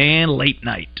 happy hour, and late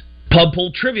night. Pub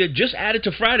Poll Trivia just added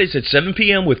to Fridays at 7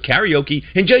 p.m. with karaoke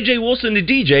and J.J. Wilson the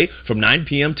DJ from 9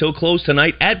 p.m. till close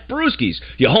tonight at Brewski's.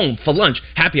 You're home for lunch,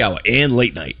 happy hour, and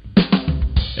late night.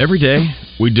 Every day,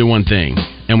 we do one thing,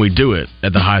 and we do it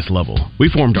at the highest level. We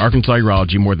formed Arkansas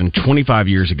Urology more than 25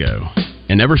 years ago,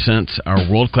 and ever since, our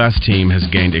world-class team has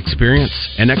gained experience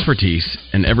and expertise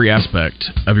in every aspect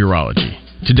of urology.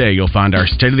 Today, you'll find our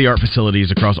state-of-the-art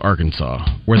facilities across Arkansas,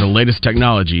 where the latest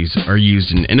technologies are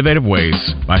used in innovative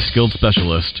ways by skilled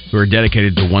specialists who are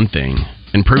dedicated to one thing,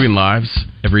 improving lives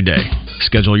every day.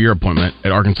 Schedule your appointment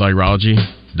at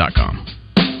arkansasurology.com.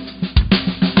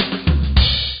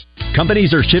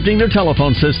 Companies are shifting their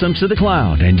telephone systems to the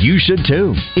cloud, and you should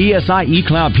too. ESI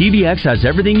eCloud PBX has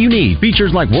everything you need.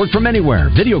 Features like work from anywhere,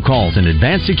 video calls, and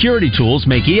advanced security tools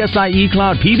make ESI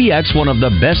eCloud PBX one of the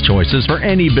best choices for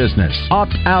any business.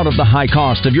 Opt out of the high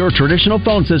cost of your traditional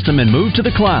phone system and move to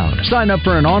the cloud. Sign up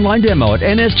for an online demo at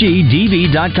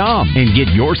nsgdv.com and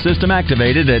get your system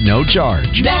activated at no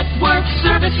charge. Network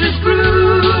Services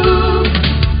Group.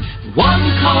 One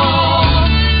call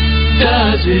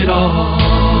does it all.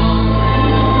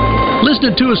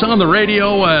 Listening to us on the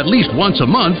radio at least once a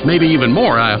month, maybe even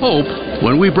more, I hope,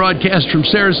 when we broadcast from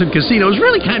Saracen Casino is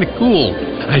really kind of cool,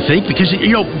 I think, because,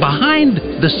 behind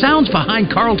the sounds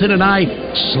behind Carlton and I,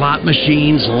 slot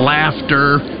machines,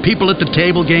 laughter, people at the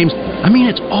table games, I mean,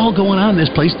 it's all going on in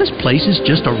this place. This place is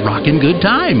just a rockin' good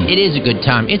time. It is a good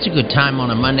time. It's a good time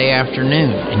on a Monday afternoon.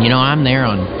 And, I'm there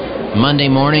on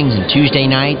Monday mornings and Tuesday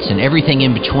nights and everything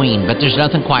in between, but there's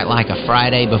nothing quite like a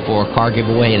Friday before a car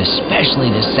giveaway, and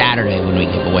especially this Saturday when we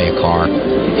give away a car.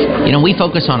 We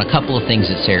focus on a couple of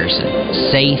things at Saracen: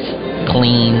 safe,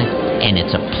 clean, and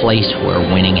it's a place where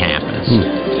winning happens.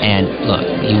 And look,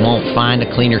 you won't find a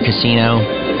cleaner casino.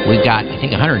 We've got, I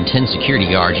think, 110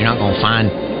 security guards. You're not going to find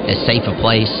as safe a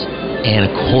place. And,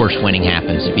 of course, winning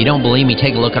happens. If you don't believe me,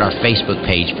 take a look at our Facebook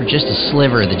page for just a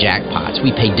sliver of the jackpots. We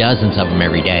pay dozens of them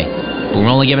every day. But we're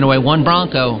only giving away one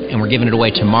Bronco, and we're giving it away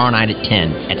tomorrow night at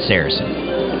 10 at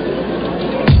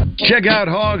Saracen. Check out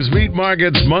Hogs Meat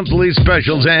Market's monthly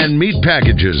specials and meat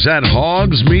packages at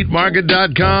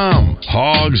hogsmeatmarket.com.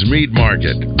 Hogs Meat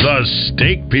Market, the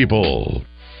steak people.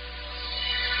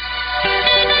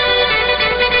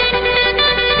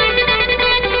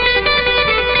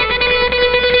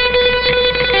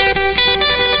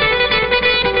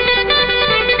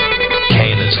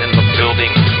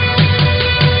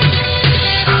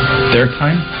 Their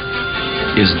time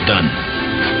is done.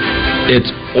 It's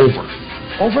over.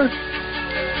 Over?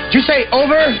 Did you say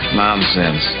over?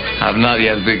 Nonsense. I've not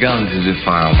yet begun to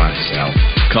defile myself.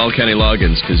 Call Kenny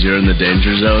Loggins, because you're in the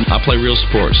danger zone. I play real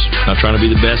sports. I'm trying to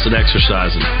be the best at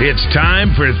exercising. It's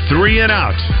time for 3 and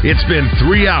Out. It's been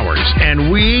 3 hours, and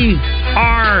we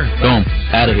are... Boom.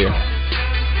 Out of here.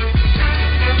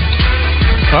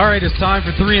 All right, it's time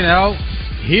for 3 and Out.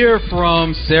 Here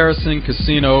from Saracen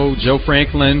Casino, Joe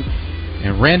Franklin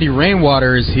and Randy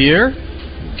Rainwater is here,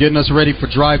 getting us ready for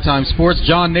Drive Time Sports.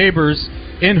 John Neighbors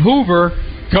in Hoover,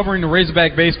 covering the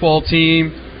Razorback baseball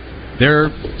team. They're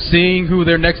seeing who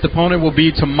their next opponent will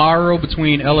be tomorrow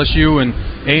between LSU and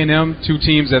A&M, two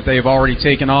teams that they've already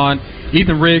taken on.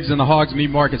 Ethan Riggs in the Hogs Meat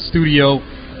Market studio.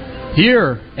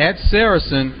 Here at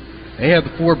Saracen, they have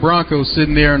the Ford Broncos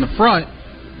sitting there in the front.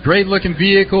 Great-looking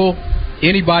vehicle.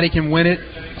 Anybody can win it.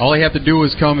 All they have to do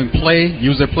is come and play,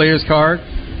 use their player's card,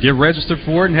 get registered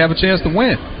for it, and have a chance to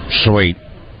win. Sweet.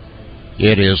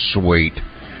 It is sweet.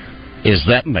 Is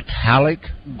that metallic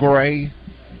gray?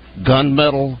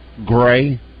 Gunmetal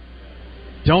gray?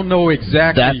 don't know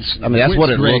exactly. That's what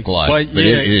it looked like. But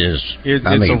yeah, it is. It's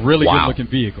a really good-looking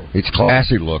vehicle. It's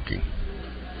classy looking.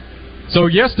 So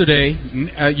yesterday,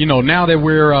 now that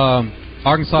we're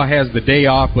Arkansas has the day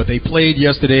off, but they played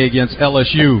yesterday against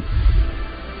LSU.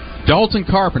 Dalton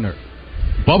Carpenter,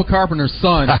 Bubba Carpenter's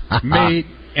son, made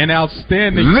an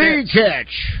outstanding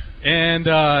catch. And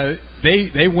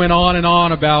they went on and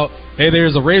on about, hey,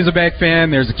 there's a Razorback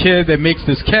fan, there's a kid that makes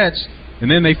this catch, and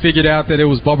then they figured out that it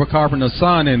was Bubba Carpenter's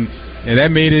son, and that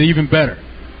made it even better.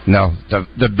 No,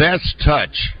 the best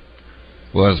touch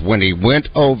was when he went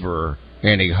over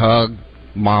and he hugged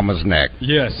Mama's neck.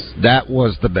 Yes. That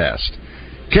was the best.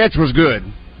 Catch was good,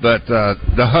 but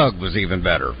the hug was even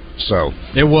better. So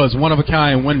it was one of a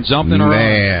kind, went jumping around.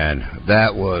 Man,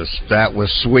 that was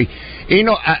sweet.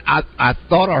 I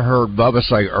thought I heard Bubba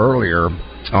say earlier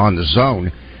on the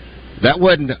zone that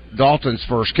wasn't Dalton's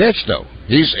first catch though.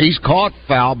 He's caught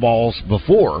foul balls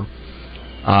before.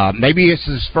 Maybe it's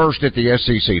his first at the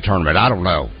SEC tournament. I don't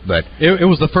know, but it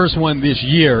was the first one this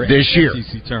year.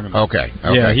 SEC tournament. Okay.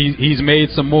 Yeah, he's made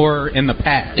some more in the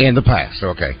past.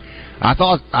 Okay. I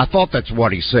thought that's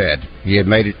what he said. He had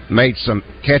made some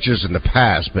catches in the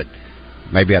past, but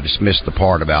maybe I just missed the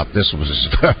part about this was his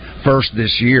first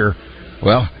this year.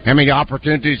 Well, how many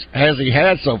opportunities has he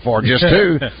had so far? Just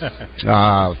two.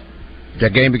 The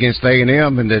game against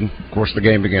A&M, and then, of course, the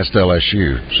game against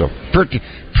LSU. So pretty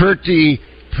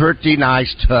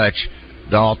nice touch.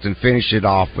 Dalton finished it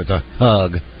off with a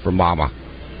hug for Mama.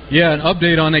 Yeah, an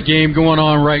update on that game going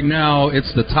on right now.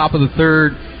 It's the top of the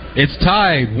third. It's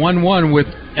tied 1-1 with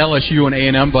LSU and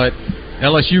A&M, but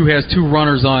LSU has two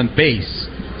runners on base.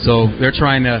 So they're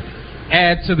trying to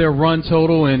add to their run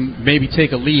total and maybe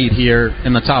take a lead here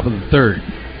in the top of the third.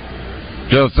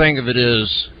 The thing of it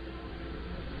is,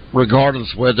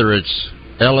 regardless whether it's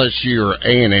LSU or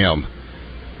A&M,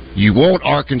 you want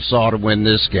Arkansas to win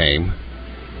this game.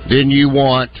 Then you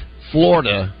want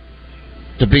Florida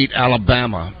to beat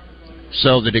Alabama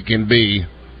so that it can be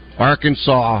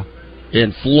Arkansas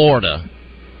in Florida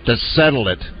to settle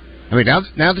it. I mean,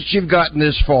 now that you've gotten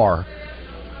this far,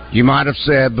 you might have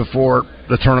said before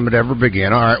the tournament ever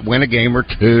began, all right, win a game or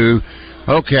two.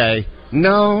 Okay.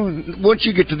 No, once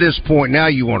you get to this point, now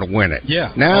you want to win it.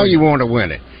 Yeah. Now you want to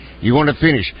win it. You want to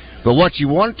finish. But what you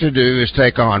want to do is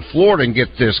take on Florida and get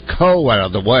this out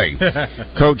of the way.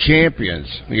 Co-champions.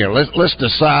 Let's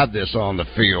decide this on the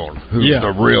field. Who's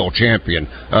the real champion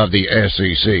of the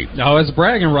SEC? No, it's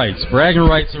bragging rights. Bragging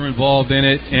rights are involved in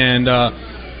it. And,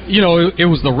 it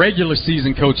was the regular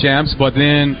season co-champs, but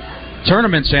then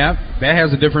tournament champ, that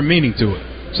has a different meaning to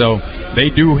it. So they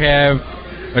do have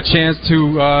a chance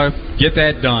to get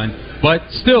that done. But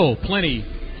still, plenty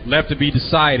left to be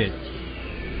decided.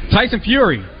 Tyson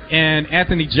Fury and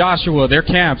Anthony Joshua, their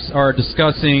camps are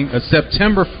discussing a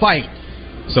September fight.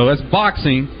 So that's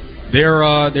boxing.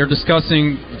 They're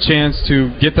discussing a chance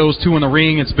to get those two in the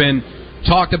ring. It's been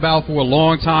talked about for a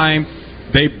long time.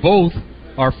 They both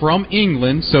are from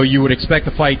England, so you would expect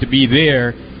the fight to be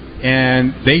there.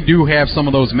 And they do have some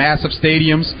of those massive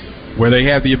stadiums where they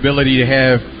have the ability to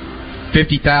have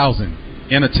 50,000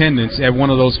 in attendance at one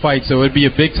of those fights. So it'd be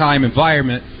a big-time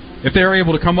environment if they're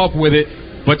able to come up with it.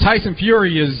 But Tyson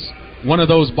Fury is one of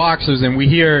those boxers, and we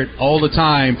hear it all the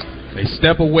time. They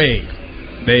step away.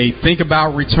 They think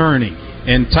about returning.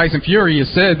 And Tyson Fury has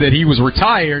said that he was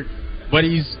retired, but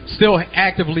he's still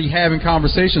actively having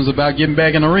conversations about getting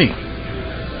back in the ring.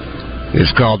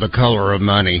 It's called the color of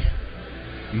money.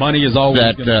 Money is always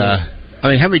that.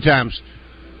 How many times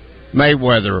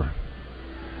Mayweather,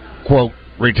 quote,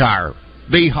 retire?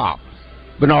 B-Hop,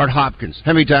 Bernard Hopkins.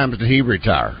 How many times did he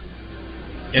retire?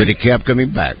 But he kept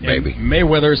coming back, baby.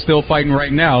 Mayweather is still fighting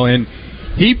right now, and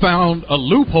he found a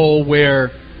loophole where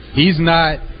he's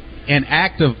not an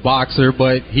active boxer,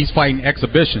 but he's fighting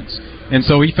exhibitions. And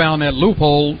so he found that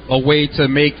loophole, a way to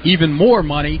make even more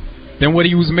money than what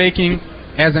he was making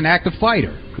as an active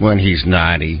fighter. When he's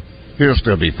 90, he'll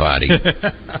still be fighting.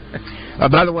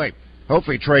 By the way,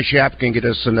 hopefully Trey Schapp can get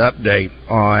us an update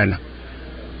on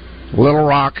Little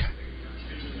Rock,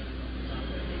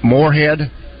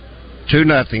 Moorhead,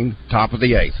 2-0, top of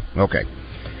the 8th. Okay.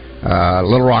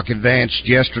 Little Rock advanced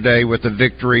yesterday with a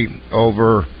victory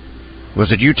over,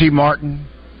 was it UT Martin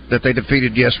that they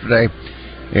defeated yesterday?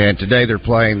 And today they're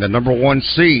playing the number 1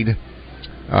 seed,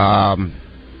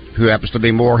 who happens to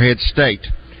be Moorhead State.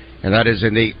 And that is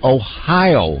in the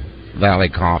Ohio Valley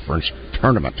Conference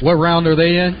tournament. What round are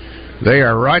they in? They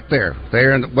are right there.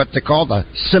 They're in what they call the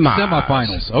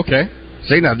semifinals. Okay.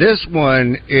 See, now this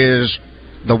one is,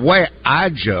 the way I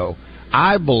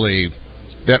believe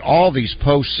that all these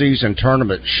postseason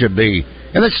tournaments should be.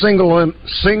 And it's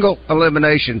single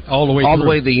elimination all the way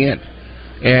to the end.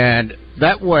 And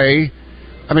that way,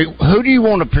 I mean, who do you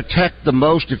want to protect the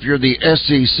most if you're the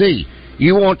SEC?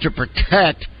 You want to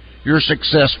protect your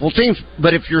successful teams.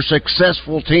 But if your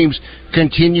successful teams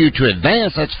continue to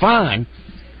advance, that's fine.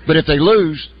 But if they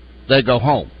lose, they go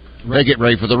home. They get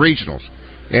ready for the regionals.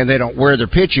 And they don't wear their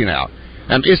pitching out.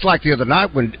 It's like the other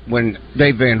night when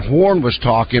Dave Van Horn was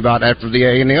talking about after the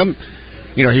A&M.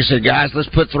 You know, he said, guys, let's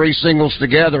put 3 singles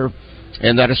together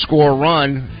and that'll score a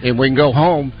run and we can go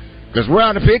home because we're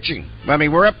out of pitching. I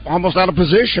mean, we're almost out of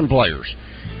position players.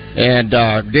 And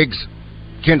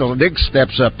Kendall Diggs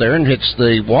steps up there and hits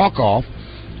the walk-off.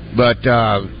 But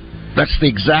that's the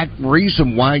exact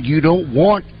reason why you don't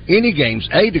want any games,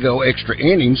 A, to go extra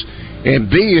innings, and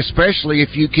B, especially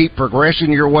if you keep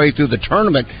progressing your way through the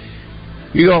tournament,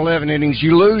 you go 11 innings,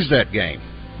 you lose that game.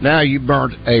 Now you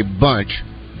burned a bunch.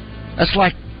 That's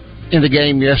like in the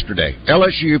game yesterday.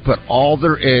 LSU put all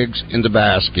their eggs in the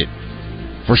basket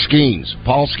for Skeens,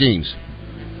 Paul Skeens.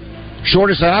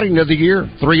 Shortest outing of the year,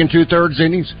 3 2/3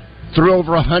 innings, threw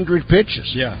over 100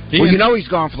 pitches. Yeah. Well, you know he's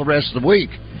gone for the rest of the week.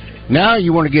 Now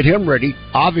you want to get him ready,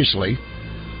 obviously,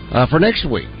 for next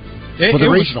week, for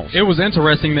the regionals. It was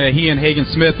interesting that he and Hagen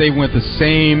Smith, they went the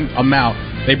same amount.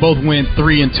 They both went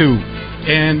 3 and 2.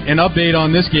 And an update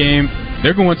on this game,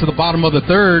 they're going to the bottom of the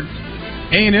third.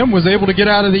 A&M was able to get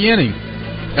out of the inning.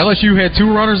 LSU had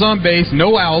 2 runners on base,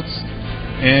 no outs,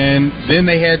 and then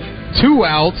they had 2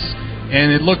 outs,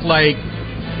 and it looked like,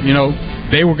 you know,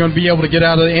 they were going to be able to get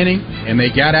out of the inning, and they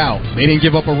got out. They didn't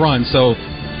give up a run, so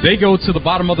they go to the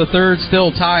bottom of the third,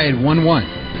 still tied 1-1.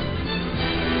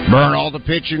 Burn all the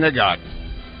pitching they got.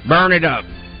 Burn it up.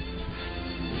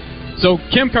 So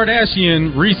Kim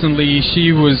Kardashian recently,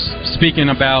 she was speaking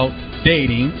about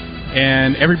dating,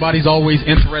 and everybody's always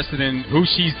interested in who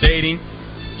she's dating.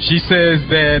 She says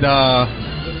that,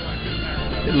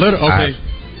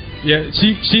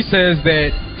 she says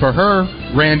that for her,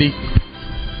 Randy,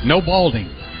 no balding.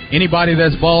 Anybody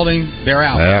that's balding, they're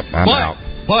out. Yep, I'm out.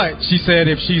 But she said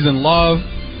if she's in love,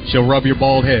 she'll rub your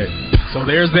bald head. So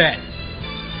there's that.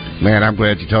 Man, I'm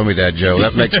glad you told me that, Joe.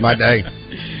 That makes my day.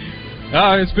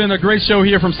 It's been a great show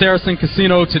here from Saracen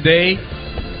Casino today.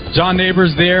 John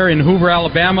Neighbors there in Hoover,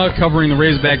 Alabama, covering the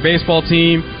Razorback baseball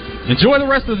team. Enjoy the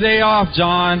rest of the day off,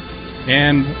 John,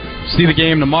 and see the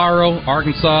game tomorrow.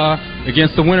 Arkansas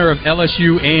against the winner of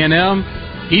LSU A&M.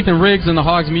 Ethan Riggs in the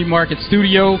Hogs Meat Market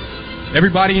studio.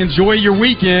 Everybody enjoy your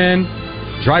weekend.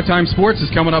 Drive Time Sports is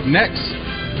coming up next.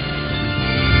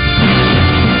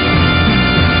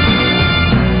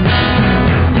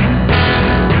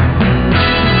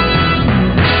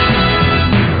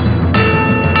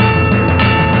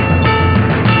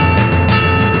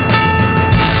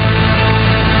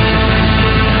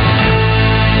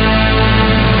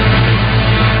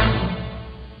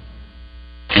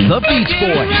 The Beach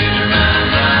Boys,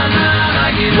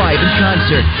 live in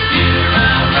concert,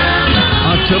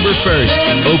 October 1st,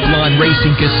 Oaklawn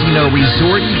Racing Casino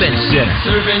Resort Event Center.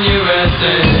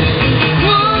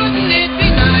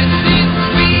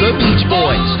 The Beach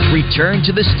Boys return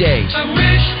to the stage.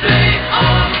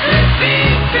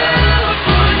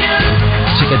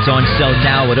 Tickets on sale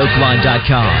now at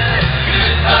Oaklawn.com.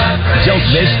 Don't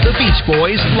miss The Beach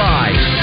Boys live.